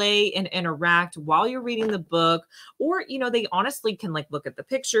like play and interact while you're reading the book, or, you know, they honestly can like look at the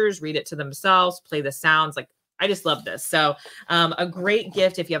pictures, read it to themselves, play the sounds. Like, I just love this. So a great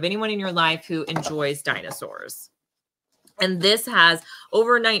gift if you have anyone in your life who enjoys dinosaurs. And this has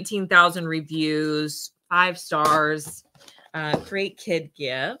over 19,000 reviews, 5 stars. Great kid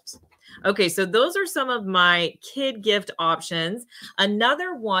gift. Okay, so those are some of my kid gift options.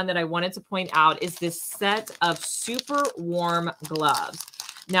 Another one that I wanted to point out is this set of super warm gloves.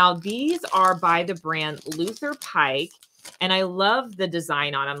 Now, these are by the brand Luther Pike, and I love the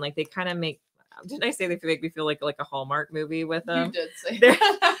design on them. Like, they kind of make, didn't I say they make me feel like a Hallmark movie with them? You did say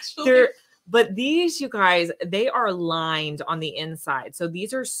that, actually. But these, you guys, they are lined on the inside. So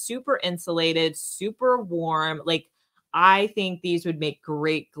these are super insulated, super warm. Like, I think these would make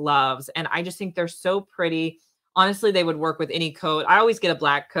great gloves. And I just think they're so pretty. Honestly, they would work with any coat. I always get a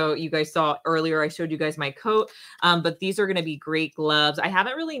black coat. You guys saw earlier, I showed you guys my coat, but these are going to be great gloves. I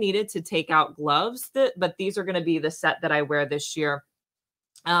haven't really needed to take out gloves, but these are going to be the set that I wear this year.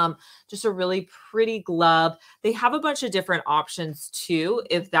 Just a really pretty glove. They have a bunch of different options too,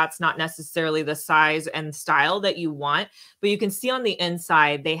 if that's not necessarily the size and style that you want, but you can see on the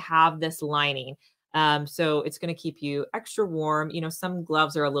inside, they have this lining. So it's going to keep you extra warm. You know, some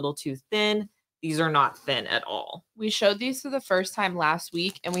gloves are a little too thin. These are not thin at all. We showed these for the first time last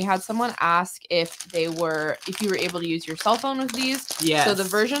week, and we had someone ask if you were able to use your cell phone with these. Yes. So the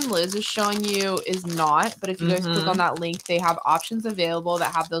version Liz is showing you is not, but if you guys click on that link, they have options available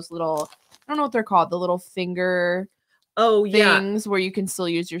that have those little, I don't know what they're called, the little finger things where you can still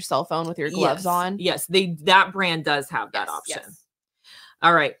use your cell phone with your gloves on. Yes, that brand does have that option. Yes.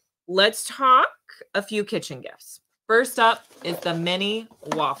 All right, let's talk a few kitchen gifts. First up is the mini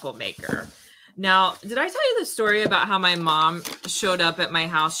waffle maker. Now, did I tell you the story about how my mom showed up at my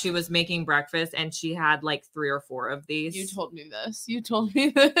house? She was making breakfast and she had like 3 or 4 of these. You told me this.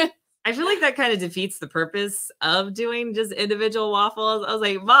 I feel like that kind of defeats the purpose of doing just individual waffles. I was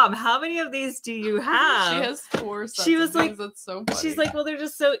like, Mom, how many of these do you have? She has 4 sets. She was like, that's so funny. She's like, well, they're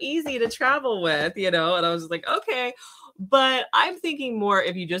just so easy to travel with, you know? And I was just like, okay. But I'm thinking more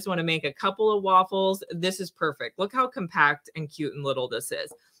if you just want to make a couple of waffles, this is perfect. Look how compact and cute and little this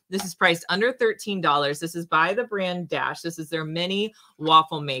is. This is priced under $13. This is by the brand Dash. This is their mini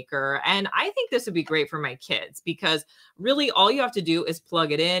waffle maker. And I think this would be great for my kids because really all you have to do is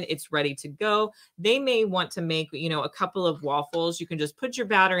plug it in. It's ready to go. They may want to make, you know, a couple of waffles. You can just put your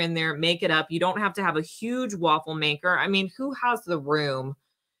batter in there, make it up. You don't have to have a huge waffle maker. I mean, who has the room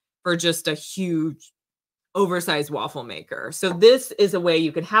for just a huge oversized waffle maker? So this is a way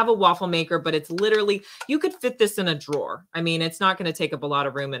you can have a waffle maker, but it's literally, you could fit this in a drawer. I mean, it's not going to take up a lot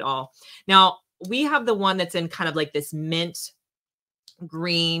of room at all. Now we have the one that's in kind of like this mint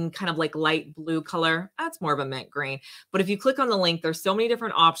green, kind of like light blue color. That's more of a mint green. But if you click on the link, there's so many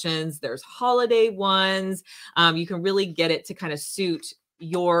different options. There's holiday ones. You can really get it to kind of suit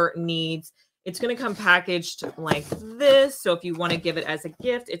your needs. It's going to come packaged like this. So if you want to give it as a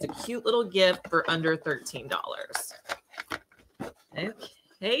gift, it's a cute little gift for under $13.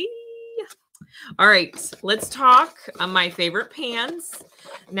 Okay. All right. Let's talk my favorite pans.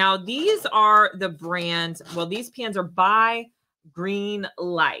 Now, these are the brand. Well, these pans are by Green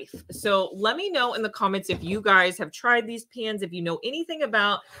Life. So let me know in the comments if you guys have tried these pans, if you know anything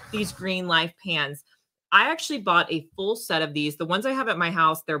about these Green Life pans. I actually bought a full set of these. The ones I have at my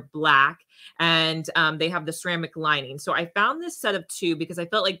house, they're black and they have the ceramic lining. So I found this set of 2 because I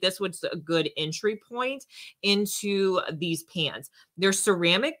felt like this was a good entry point into these pans. They're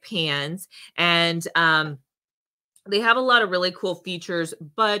ceramic pans and they have a lot of really cool features,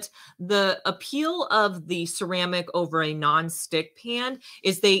 but the appeal of the ceramic over a non-stick pan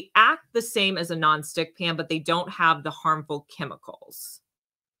is they act the same as a non-stick pan, but they don't have the harmful chemicals.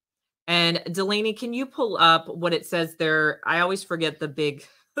 And Delaney, can you pull up what it says there? I always forget the big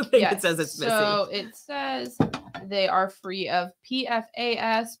thing that says it's missing. So it says they are free of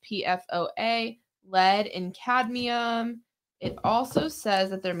PFAS, PFOA, lead, and cadmium. It also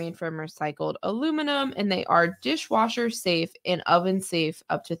says that they're made from recycled aluminum and they are dishwasher safe and oven safe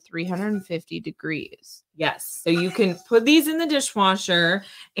up to 350 degrees. Yes. So you can put these in the dishwasher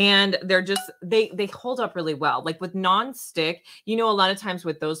and they're just, they hold up really well. Like with non-stick, you know, a lot of times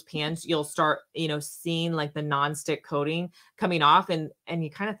with those pans, you'll start, you know, seeing like the non-stick coating coming off and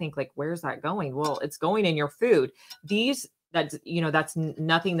you kind of think like, where's that going? Well, it's going in your food. These, that's, you know, that's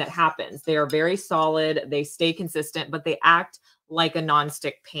nothing that happens. They are very solid. They stay consistent, but they act like a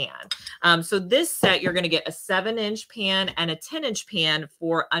non-stick pan. So this set, you're going to get a 7-inch pan and a 10-inch pan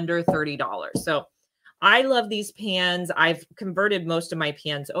for under $30. So I love these pans. I've converted most of my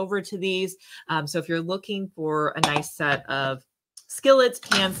pans over to these. So if you're looking for a nice set of skillets,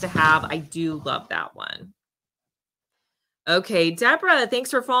 pans to have, I do love that one. Okay, Deborah, thanks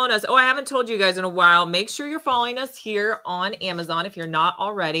for following us. Oh, I haven't told you guys in a while. Make sure you're following us here on Amazon if you're not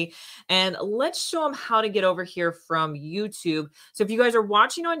already. And let's show them how to get over here from YouTube. So if you guys are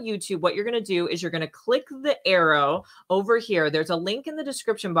watching on YouTube, what you're going to do is you're going to click the arrow over here. There's a link in the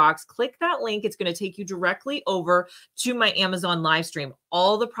description box. Click that link. It's going to take you directly over to my Amazon live stream.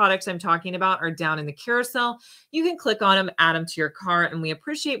 All the products I'm talking about are down in the carousel. You can click on them, add them to your cart, and we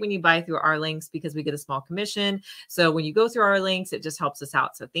appreciate when you buy through our links because we get a small commission. So when you go through our links, it just helps us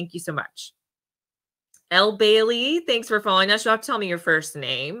out. So thank you so much. L. Bailey, thanks for following us. You'll have to tell me your first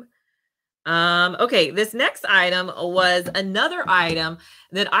name. Okay, this next item was another item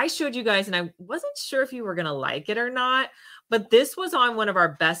that I showed you guys, and I wasn't sure if you were going to like it or not, but this was on one of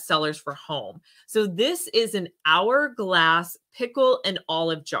our best sellers for home. So this is an hourglass pickle and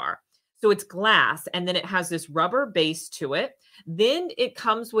olive jar. So it's glass, and then it has this rubber base to it. Then it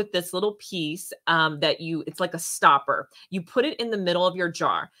comes with this little piece it's like a stopper. You put it in the middle of your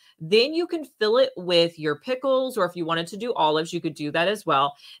jar. Then you can fill it with your pickles, or if you wanted to do olives, you could do that as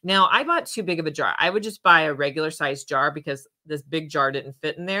well. Now, I bought too big of a jar. I would just buy a regular size jar because this big jar didn't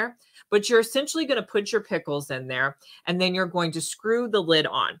fit in there. But you're essentially going to put your pickles in there, and then you're going to screw the lid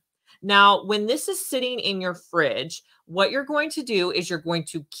on. Now, when this is sitting in your fridge, what you're going to do is you're going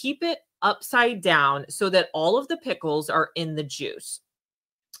to keep it upside down so that all of the pickles are in the juice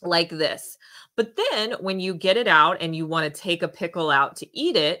like this. But then when you get it out and you want to take a pickle out to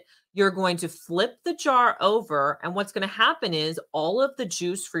eat it, you're going to flip the jar over. And what's going to happen is all of the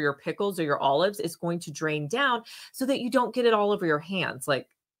juice for your pickles or your olives is going to drain down so that you don't get it all over your hands. Like,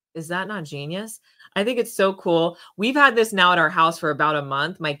 is that not genius? I think it's so cool. We've had this now at our house for about a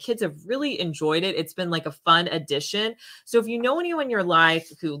month. My kids have really enjoyed it. It's been like a fun addition. So if you know anyone in your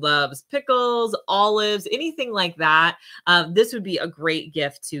life who loves pickles, olives, anything like that, this would be a great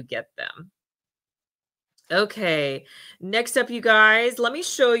gift to get them. Okay, next up, you guys, let me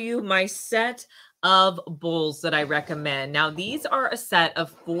show you my set of bowls that I recommend. Now, these are a set of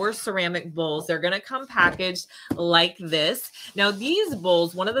 4 ceramic bowls. They're going to come packaged like this. Now, these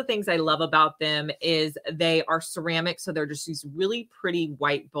bowls, one of the things I love about them is they are ceramic. So they're just these really pretty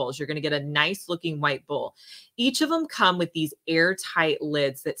white bowls. You're going to get a nice looking white bowl. Each of them come with these airtight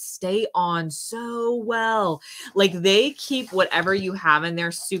lids that stay on so well. Like they keep whatever you have in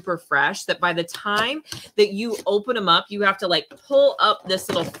there super fresh, that by the time that you open them up, you have to like pull up this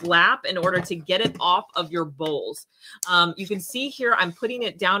little flap in order to get it off of your bowls. You can see here, I'm putting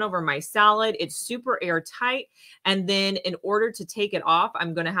it down over my salad. It's super airtight. And then in order to take it off,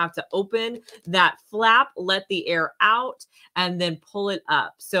 I'm going to have to open that flap, let the air out, and then pull it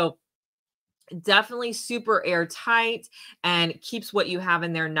up. So definitely super airtight and keeps what you have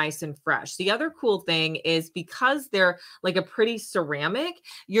in there nice and fresh. The other cool thing is because they're like a pretty ceramic,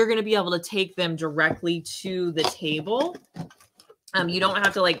 you're going to be able to take them directly to the table. You don't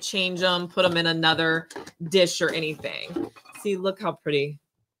have to like change them, put them in another dish or anything. See, look how pretty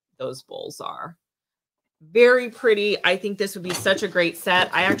those bowls are. Very pretty. I think this would be such a great set.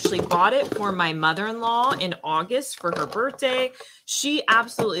 I actually bought it for my mother-in-law in August for her birthday. She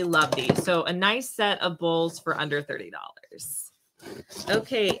absolutely loved these. So a nice set of bowls for under $30.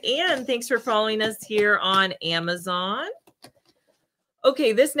 Okay, and thanks for following us here on Amazon.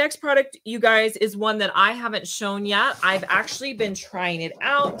 Okay, this next product, you guys, is one that I haven't shown yet. I've actually been trying it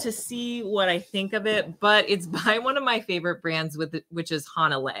out to see what I think of it, but it's by one of my favorite brands, which is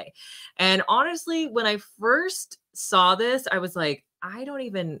Hanalei. And honestly, when I first saw this, I was like, I don't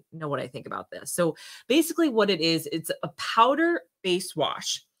even know what I think about this. So basically what it is, it's a powder face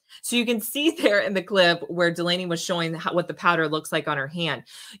wash. So you can see there in the clip where Delaney was showing what the powder looks like on her hand.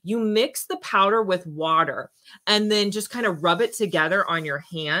 You mix the powder with water and then just kind of rub it together on your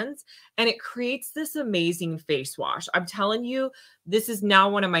hands, and it creates this amazing face wash. I'm telling you, this is now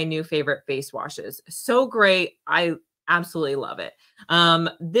one of my new favorite face washes. So great. I absolutely love it.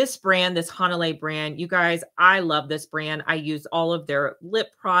 This brand, this Hanalei brand, you guys, I love this brand. I use all of their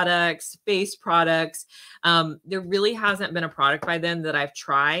lip products, face products. There really hasn't been a product by them that I've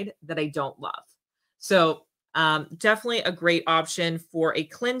tried that I don't love. So definitely a great option for a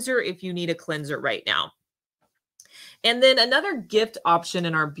cleanser if you need a cleanser right now. And then another gift option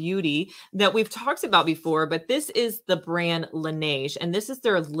in our beauty that we've talked about before, but this is the brand Laneige, and this is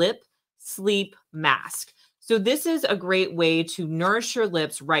their lip sleep mask. So this is a great way to nourish your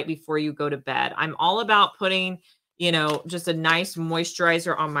lips right before you go to bed. I'm all about putting, just a nice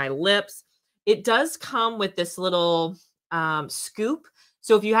moisturizer on my lips. It does come with this little scoop.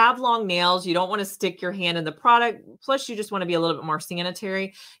 So if you have long nails, you don't want to stick your hand in the product, plus you just want to be a little bit more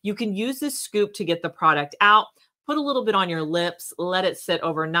sanitary, you can use this scoop to get the product out. Put a little bit on your lips, let it sit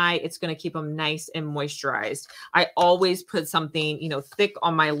overnight. It's going to keep them nice and moisturized. I always put something, thick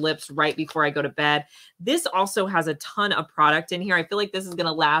on my lips right before I go to bed. This also has a ton of product in here. I feel like this is going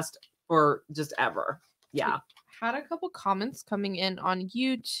to last for just ever. Yeah. Had a couple comments coming in on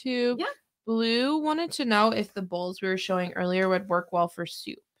YouTube. Yeah. Blue wanted to know if the bowls we were showing earlier would work well for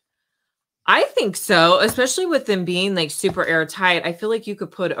soup. I think so, especially with them being like super airtight. I feel like you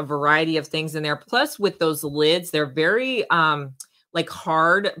could put a variety of things in there. Plus with those lids, they're very like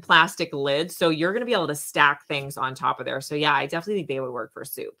hard plastic lids. So you're going to be able to stack things on top of there. So yeah, I definitely think they would work for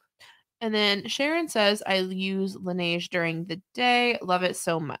soup. And then Sharon says, I use Laneige during the day. Love it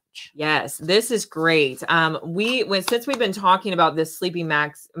so much. Yes, this is great. Since we've been talking about this Sleeping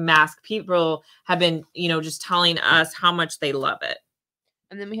mask, people have been, just telling us how much they love it.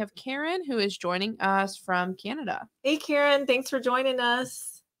 And then we have Karen, who is joining us from Canada. Hey, Karen, thanks for joining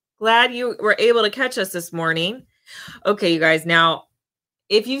us. Glad you were able to catch us this morning. Okay, you guys, now,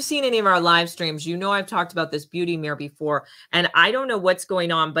 if you've seen any of our live streams, I've talked about this beauty mirror before, and I don't know what's going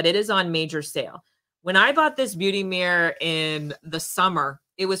on, but it is on major sale. When I bought this beauty mirror in the summer,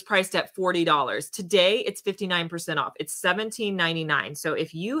 it was priced at $40. Today, it's 59% off. It's $17.99. So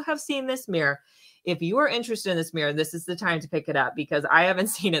if you have seen this mirror, if you are interested in this mirror, this is the time to pick it up because I haven't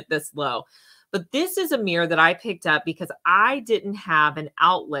seen it this low. But this is a mirror that I picked up because I didn't have an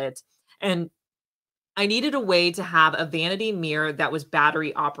outlet and I needed a way to have a vanity mirror that was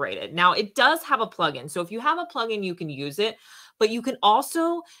battery operated. Now, it does have a plug-in. So if you have a plug-in, you can use it, but you can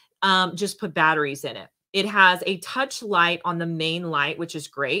also just put batteries in it. It has a touch light on the main light, which is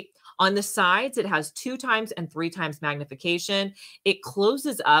great. On the sides, it has 2 times and 3 times magnification. It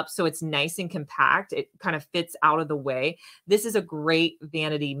closes up, so it's nice and compact. It kind of fits out of the way. This is a great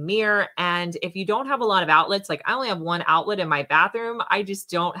vanity mirror. And if you don't have a lot of outlets, like I only have 1 outlet in my bathroom, I just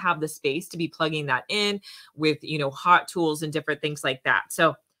don't have the space to be plugging that in with, hot tools and different things like that.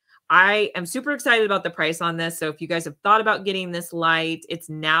 So I am super excited about the price on this. So if you guys have thought about getting this light,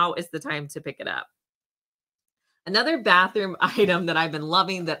 now is the time to pick it up. Another bathroom item that I've been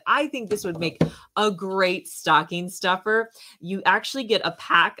loving that I think this would make a great stocking stuffer. You actually get a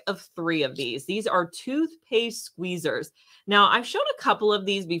pack of 3 of these. These are toothpaste squeezers. Now, I've shown a couple of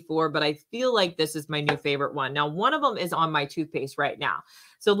these before, but I feel like this is my new favorite one. Now, one of them is on my toothpaste right now.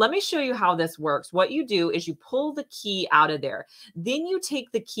 So let me show you how this works. What you do is you pull the key out of there. Then you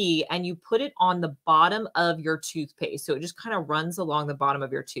take the key and you put it on the bottom of your toothpaste. So it just kind of runs along the bottom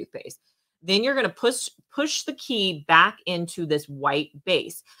of your toothpaste. Then you're going to push the key back into this white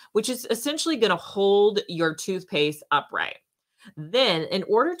base, which is essentially going to hold your toothpaste upright. Then in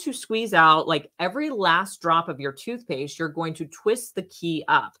order to squeeze out like every last drop of your toothpaste, you're going to twist the key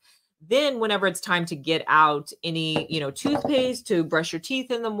up. Then whenever it's time to get out any, toothpaste to brush your teeth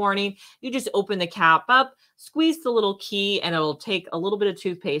in the morning, you just open the cap up, squeeze the little key, and it'll take a little bit of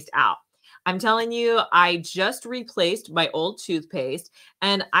toothpaste out. I'm telling you, I just replaced my old toothpaste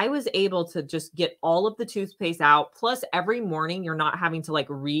and I was able to just get all of the toothpaste out. Plus every morning you're not having to like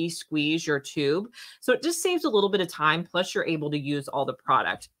re-squeeze your tube. So it just saves a little bit of time. Plus you're able to use all the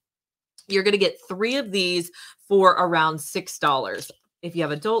product. You're going to get 3 of these for around $6. If you have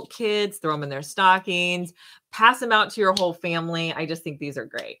adult kids, throw them in their stockings, pass them out to your whole family. I just think these are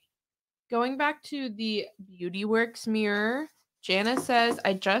great. Going back to the Beauty Works mirror, Jana says,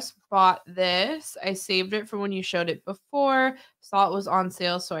 I just bought this. I saved it for when you showed it before. Saw it was on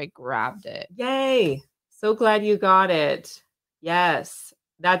sale, so I grabbed it. Yay. So glad you got it. Yes.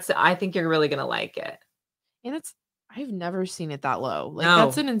 I think you're really going to like it. And I've never seen it that low. Like, no.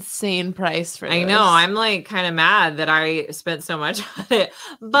 That's an insane price for this. I know. I'm like kind of mad that I spent so much on it,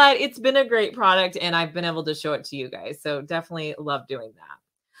 but it's been a great product and I've been able to show it to you guys. So definitely love doing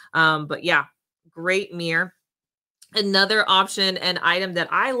that. But yeah, great mirror. Another option and item that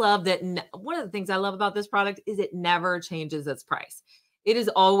I love, that one of the things I love about this product is it never changes its price. It is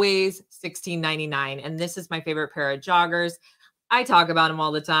always $16.99. And this is my favorite pair of joggers. I talk about them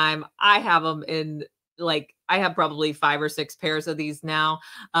all the time. I have them in I have probably 5 or 6 pairs of these now.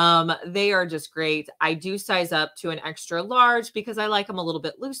 They are just great. I do size up to an extra large because I like them a little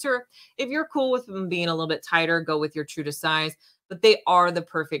bit looser. If you're cool with them being a little bit tighter, go with your true to size, but they are the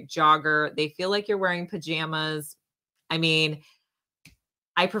perfect jogger. They feel like you're wearing pajamas. I mean,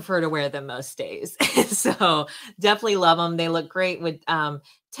 I prefer to wear them most days. So definitely love them. They look great with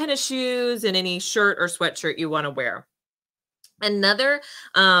tennis shoes and any shirt or sweatshirt you want to wear. Another,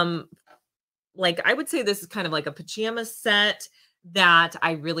 I would say this is kind of like a pajama set that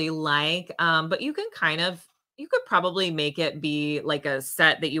I really like. But you could probably make it be like a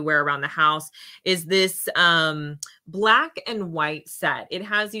set that you wear around the house, is this black and white set. It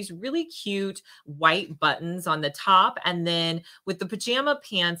has these really cute white buttons on the top. And then with the pajama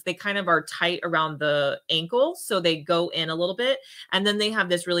pants, they kind of are tight around the ankle. So they go in a little bit. And then they have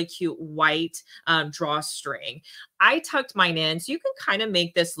this really cute white drawstring. I tucked mine in. So you can kind of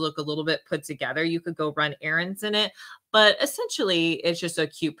make this look a little bit put together. You could go run errands in it. But essentially, it's just a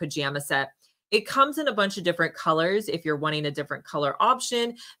cute pajama set. it comes in a bunch of different colors. If you're wanting a different color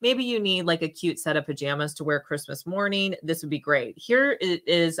option, maybe you need like a cute set of pajamas to wear Christmas morning. This would be great. Here it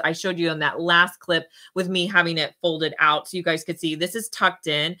is. I showed you on that last clip with me having it folded out so you guys could see this is tucked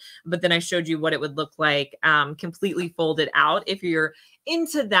in, but then I showed you what it would look like completely folded out if you're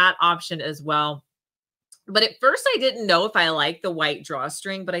into that option as well. But at first I didn't know if I like the white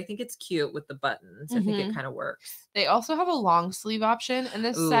drawstring, but I think it's cute with the buttons. I think it kind of works. They also have a long sleeve option in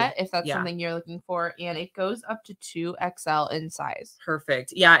this set if that's something you're looking for. And it goes up to 2XL in size.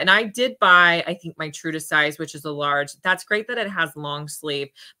 Perfect. Yeah. And I did buy, I think, my true to size, which is a large. That's great that it has long sleeve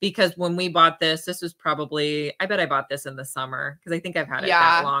because when we bought this was probably, I bet I bought this in the summer because I think I've had it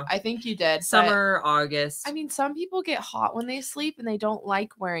that long. I think you did. Summer, August. I mean, some people get hot when they sleep and they don't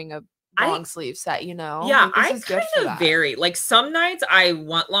like wearing a long sleeve set, you know? Yeah, like, I kind of vary. Like some nights I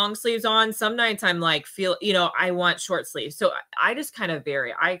want long sleeves on. Some nights I'm like, I want short sleeves. So I just kind of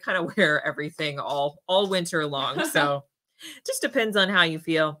vary. I kind of wear everything all winter long. So just depends on how you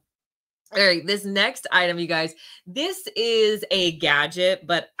feel. All right, this next item, you guys, this is a gadget,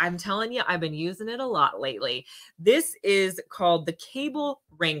 but I'm telling you, I've been using it a lot lately. This is called the Cable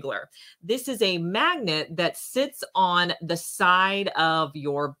Wrangler. This is a magnet that sits on the side of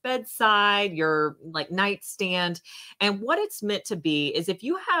your bedside, your like nightstand. And what it's meant to be is if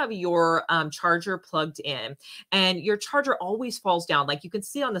you have your charger plugged in and your charger always falls down, like you can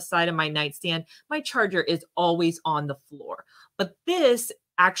see on the side of my nightstand, my charger is always on the floor. But this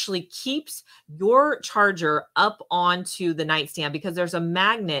actually keeps your charger up onto the nightstand because there's a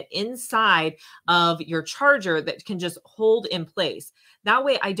magnet inside of your charger that can just hold in place. That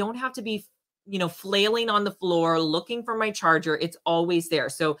way I don't have to be flailing on the floor looking for my charger. It's always there.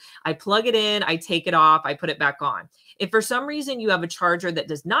 So I plug it in, I take it off, I put it back on. If for some reason you have a charger that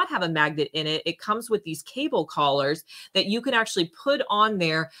does not have a magnet in it, it comes with these cable collars that you can actually put on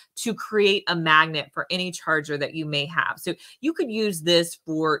there to create a magnet for any charger that you may have. So you could use this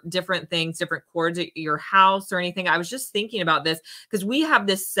for different things, different cords at your house or anything. I was just thinking about this because we have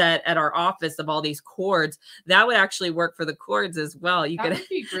this set at our office of all these cords. That would actually work for the cords as well. That would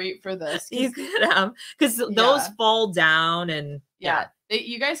be great for this. You could, because those fall down and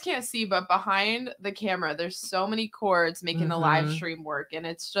you guys can't see, but behind the camera, there's so many cords making the live stream work, and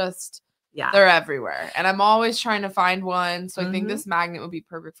it's just, they're everywhere. And I'm always trying to find one. So I think this magnet would be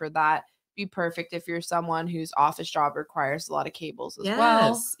perfect for that. Be perfect if you're someone whose office job requires a lot of cables as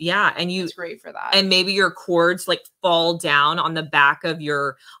well. Yeah. And it's great for that. And maybe your cords like fall down on the back of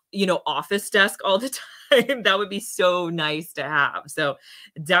your, office desk all the time. That would be so nice to have. So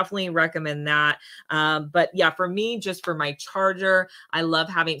definitely recommend that. But yeah, for me, just for my charger, I love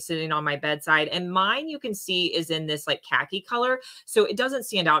having it sitting on my bedside. And mine, you can see, is in this like khaki color. So it doesn't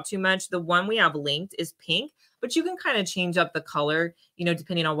stand out too much. The one we have linked is pink, but you can kind of change up the color,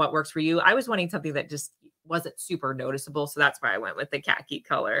 depending on what works for you. I was wanting something that just wasn't super noticeable. So that's why I went with the khaki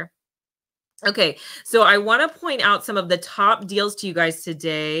color. Okay, so I want to point out some of the top deals to you guys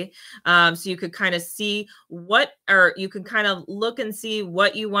today. So you could kind of see you can kind of look and see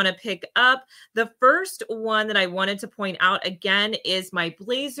what you want to pick up. The first one that I wanted to point out again is my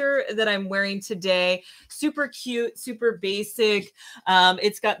blazer that I'm wearing today. Super cute, super basic.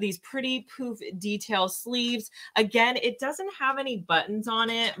 It's got these pretty poof detail sleeves. Again, it doesn't have any buttons on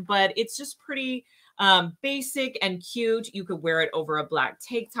it, but it's just pretty basic and cute. You could wear it over a black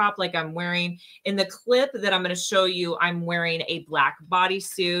tank top like I'm wearing. In the clip that I'm going to show you, I'm wearing a black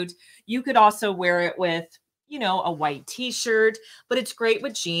bodysuit. You could also wear it with, a white t-shirt, but it's great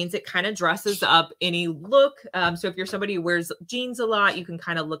with jeans. It kind of dresses up any look. So if you're somebody who wears jeans a lot, you can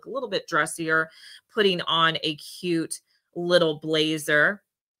kind of look a little bit dressier putting on a cute little blazer.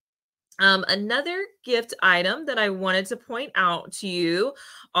 Another gift item that I wanted to point out to you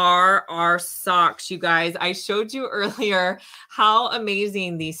are our socks, you guys. I showed you earlier how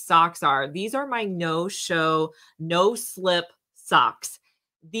amazing these socks are. These are my no-show, no-slip socks.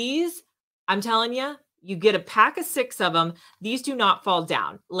 These, I'm telling you, you get a pack of 6 of them. These do not fall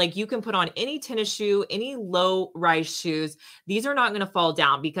down. Like you can put on any tennis shoe, any low-rise shoes. These are not going to fall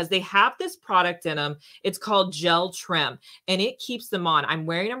down because they have this product in them. It's called gel trim and it keeps them on. I'm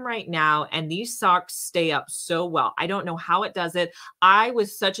wearing them right now and these socks stay up so well. I don't know how it does it. I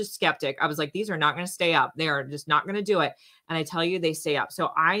was such a skeptic. I was like, these are not going to stay up. They are just not going to do it. And I tell you, they stay up.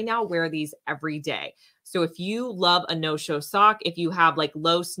 So I now wear these every day. So if you love a no-show sock, if you have like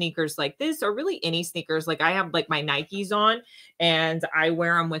low sneakers like this, or really any sneakers, like I have like my Nikes on and I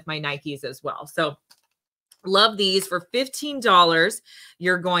wear them with my Nikes as well. So love these. For $15,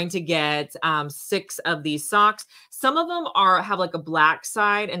 you're going to get 6 of these socks. Some of them have like a black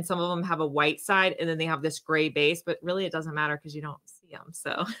side and some of them have a white side and then they have this gray base, but really it doesn't matter because you don't see am.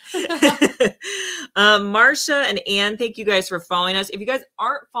 So Marsha and Ann, thank you guys for following us. If you guys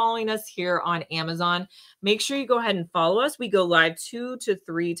aren't following us here on Amazon, make sure you go ahead and follow us. We go live 2 to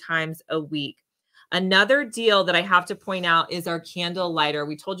 3 times a week. Another deal that I have to point out is our candle lighter.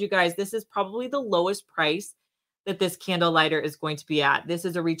 We told you guys this is probably the lowest price that this candle lighter is going to be at. This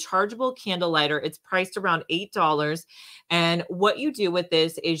is a rechargeable candle lighter. It's priced around $8. And what you do with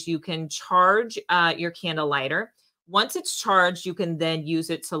this is you can charge your candle lighter. Once it's charged, you can then use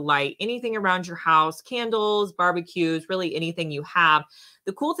it to light anything around your house, candles, barbecues, really anything you have.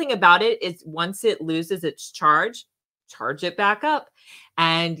 The cool thing about it is once it loses its charge it back up.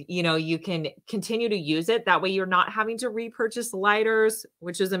 And, you know, you can continue to use it. That way you're not having to repurchase lighters,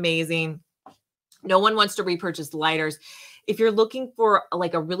 which is amazing. No one wants to repurchase lighters. If you're looking for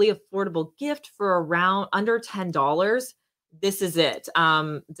like a really affordable gift for around under $10, this is it.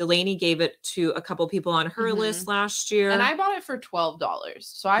 Delaney gave it to a couple people on her list last year. And I bought it for $12.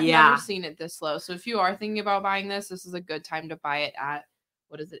 So I've never seen it this low. So if you are thinking about buying this is a good time to buy it at,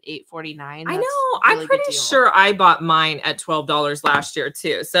 what is it, $8.49? I know. I'm pretty sure I bought mine at $12 last year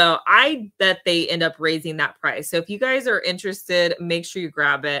too. So I bet they end up raising that price. So if you guys are interested, make sure you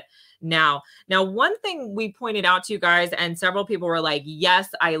grab it now. One thing we pointed out to you guys, and several people were like, yes,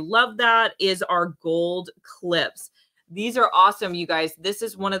 I love that, is our gold clips. These are awesome, you guys. This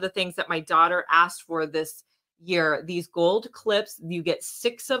is one of the things that my daughter asked for this year. These gold clips, you get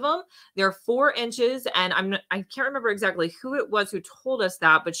 6 of them. They're 4 inches, and I can't remember exactly who it was who told us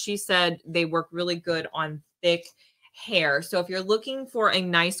that, but she said they work really good on thick hair. So if you're looking for a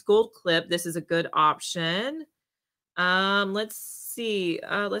nice gold clip, this is a good option. Let's see.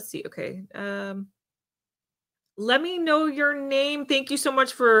 Okay. Let me know your name. Thank you so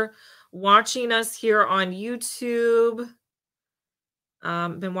much for watching us here on YouTube.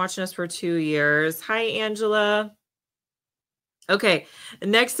 Been watching us for 2 years. Hi, Angela. Okay.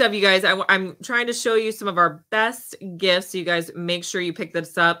 Next up, you guys, I'm trying to show you some of our best gifts. So you guys make sure you pick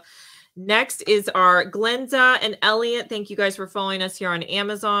this up. Next is our Glenda and Elliot. Thank you guys for following us here on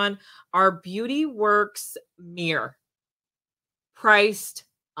Amazon. Our Beauty Works mirror, priced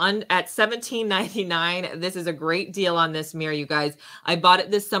at $17.99. This is a great deal on this mirror, you guys. I bought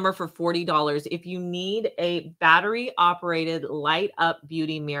it this summer for $40. If you need a battery operated light up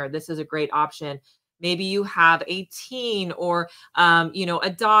beauty mirror, this is a great option. Maybe you have a teen or, you know,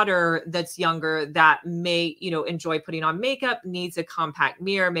 a daughter that's younger that may, you know, enjoy putting on makeup, needs a compact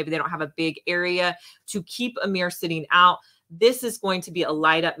mirror. Maybe they don't have a big area to keep a mirror sitting out. This is going to be a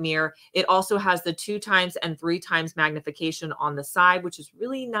light up mirror. It also has the 2 times and 3 times magnification on the side, which is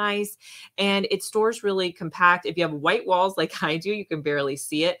really nice. And it stores really compact. If you have white walls like I do, you can barely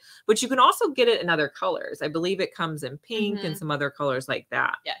see it, but you can also get it in other colors. I believe it comes in pink and some other colors like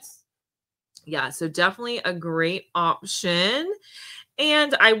that. Yes. Yeah. So definitely a great option.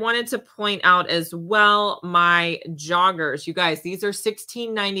 And I wanted to point out as well, my joggers, you guys, these are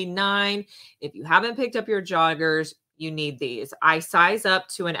 $16.99. If you haven't picked up your joggers, you need these. I size up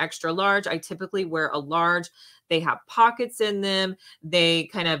to an extra large. I typically wear a large. They have pockets in them.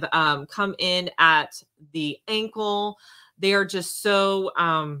 They kind of come in at the ankle. They are just so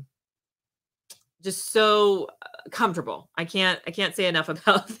comfortable. I can't say enough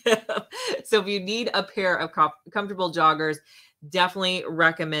about them. So if you need a pair of comfortable joggers, definitely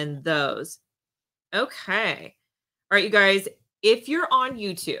recommend those. Okay. All right, you guys, if you're on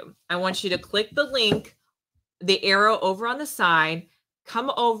YouTube, I want you to click the link, the arrow over on the side,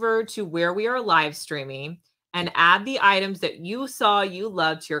 come over to where we are live streaming and add the items that you saw you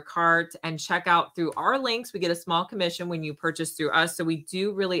loved to your cart and check out through our links. We get a small commission when you purchase through us. So we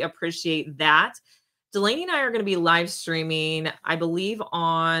do really appreciate that. Delaney and I are going to be live streaming, I believe,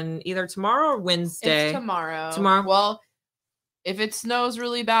 on either tomorrow or Wednesday. It's tomorrow. Tomorrow. Well, if it snows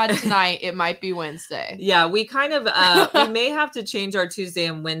really bad tonight, it might be Wednesday. Yeah, we kind of, we may have to change our Tuesday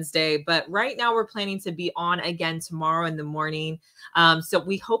and Wednesday, but right now we're planning to be on again tomorrow in the morning. So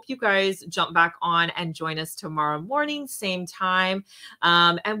we hope you guys jump back on and join us tomorrow morning, same time.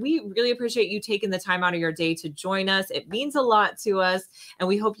 And we really appreciate you taking the time out of your day to join us. It means a lot to us. And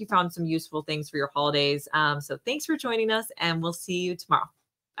we hope you found some useful things for your holidays. So thanks for joining us, and we'll see you tomorrow.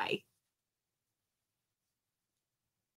 Bye.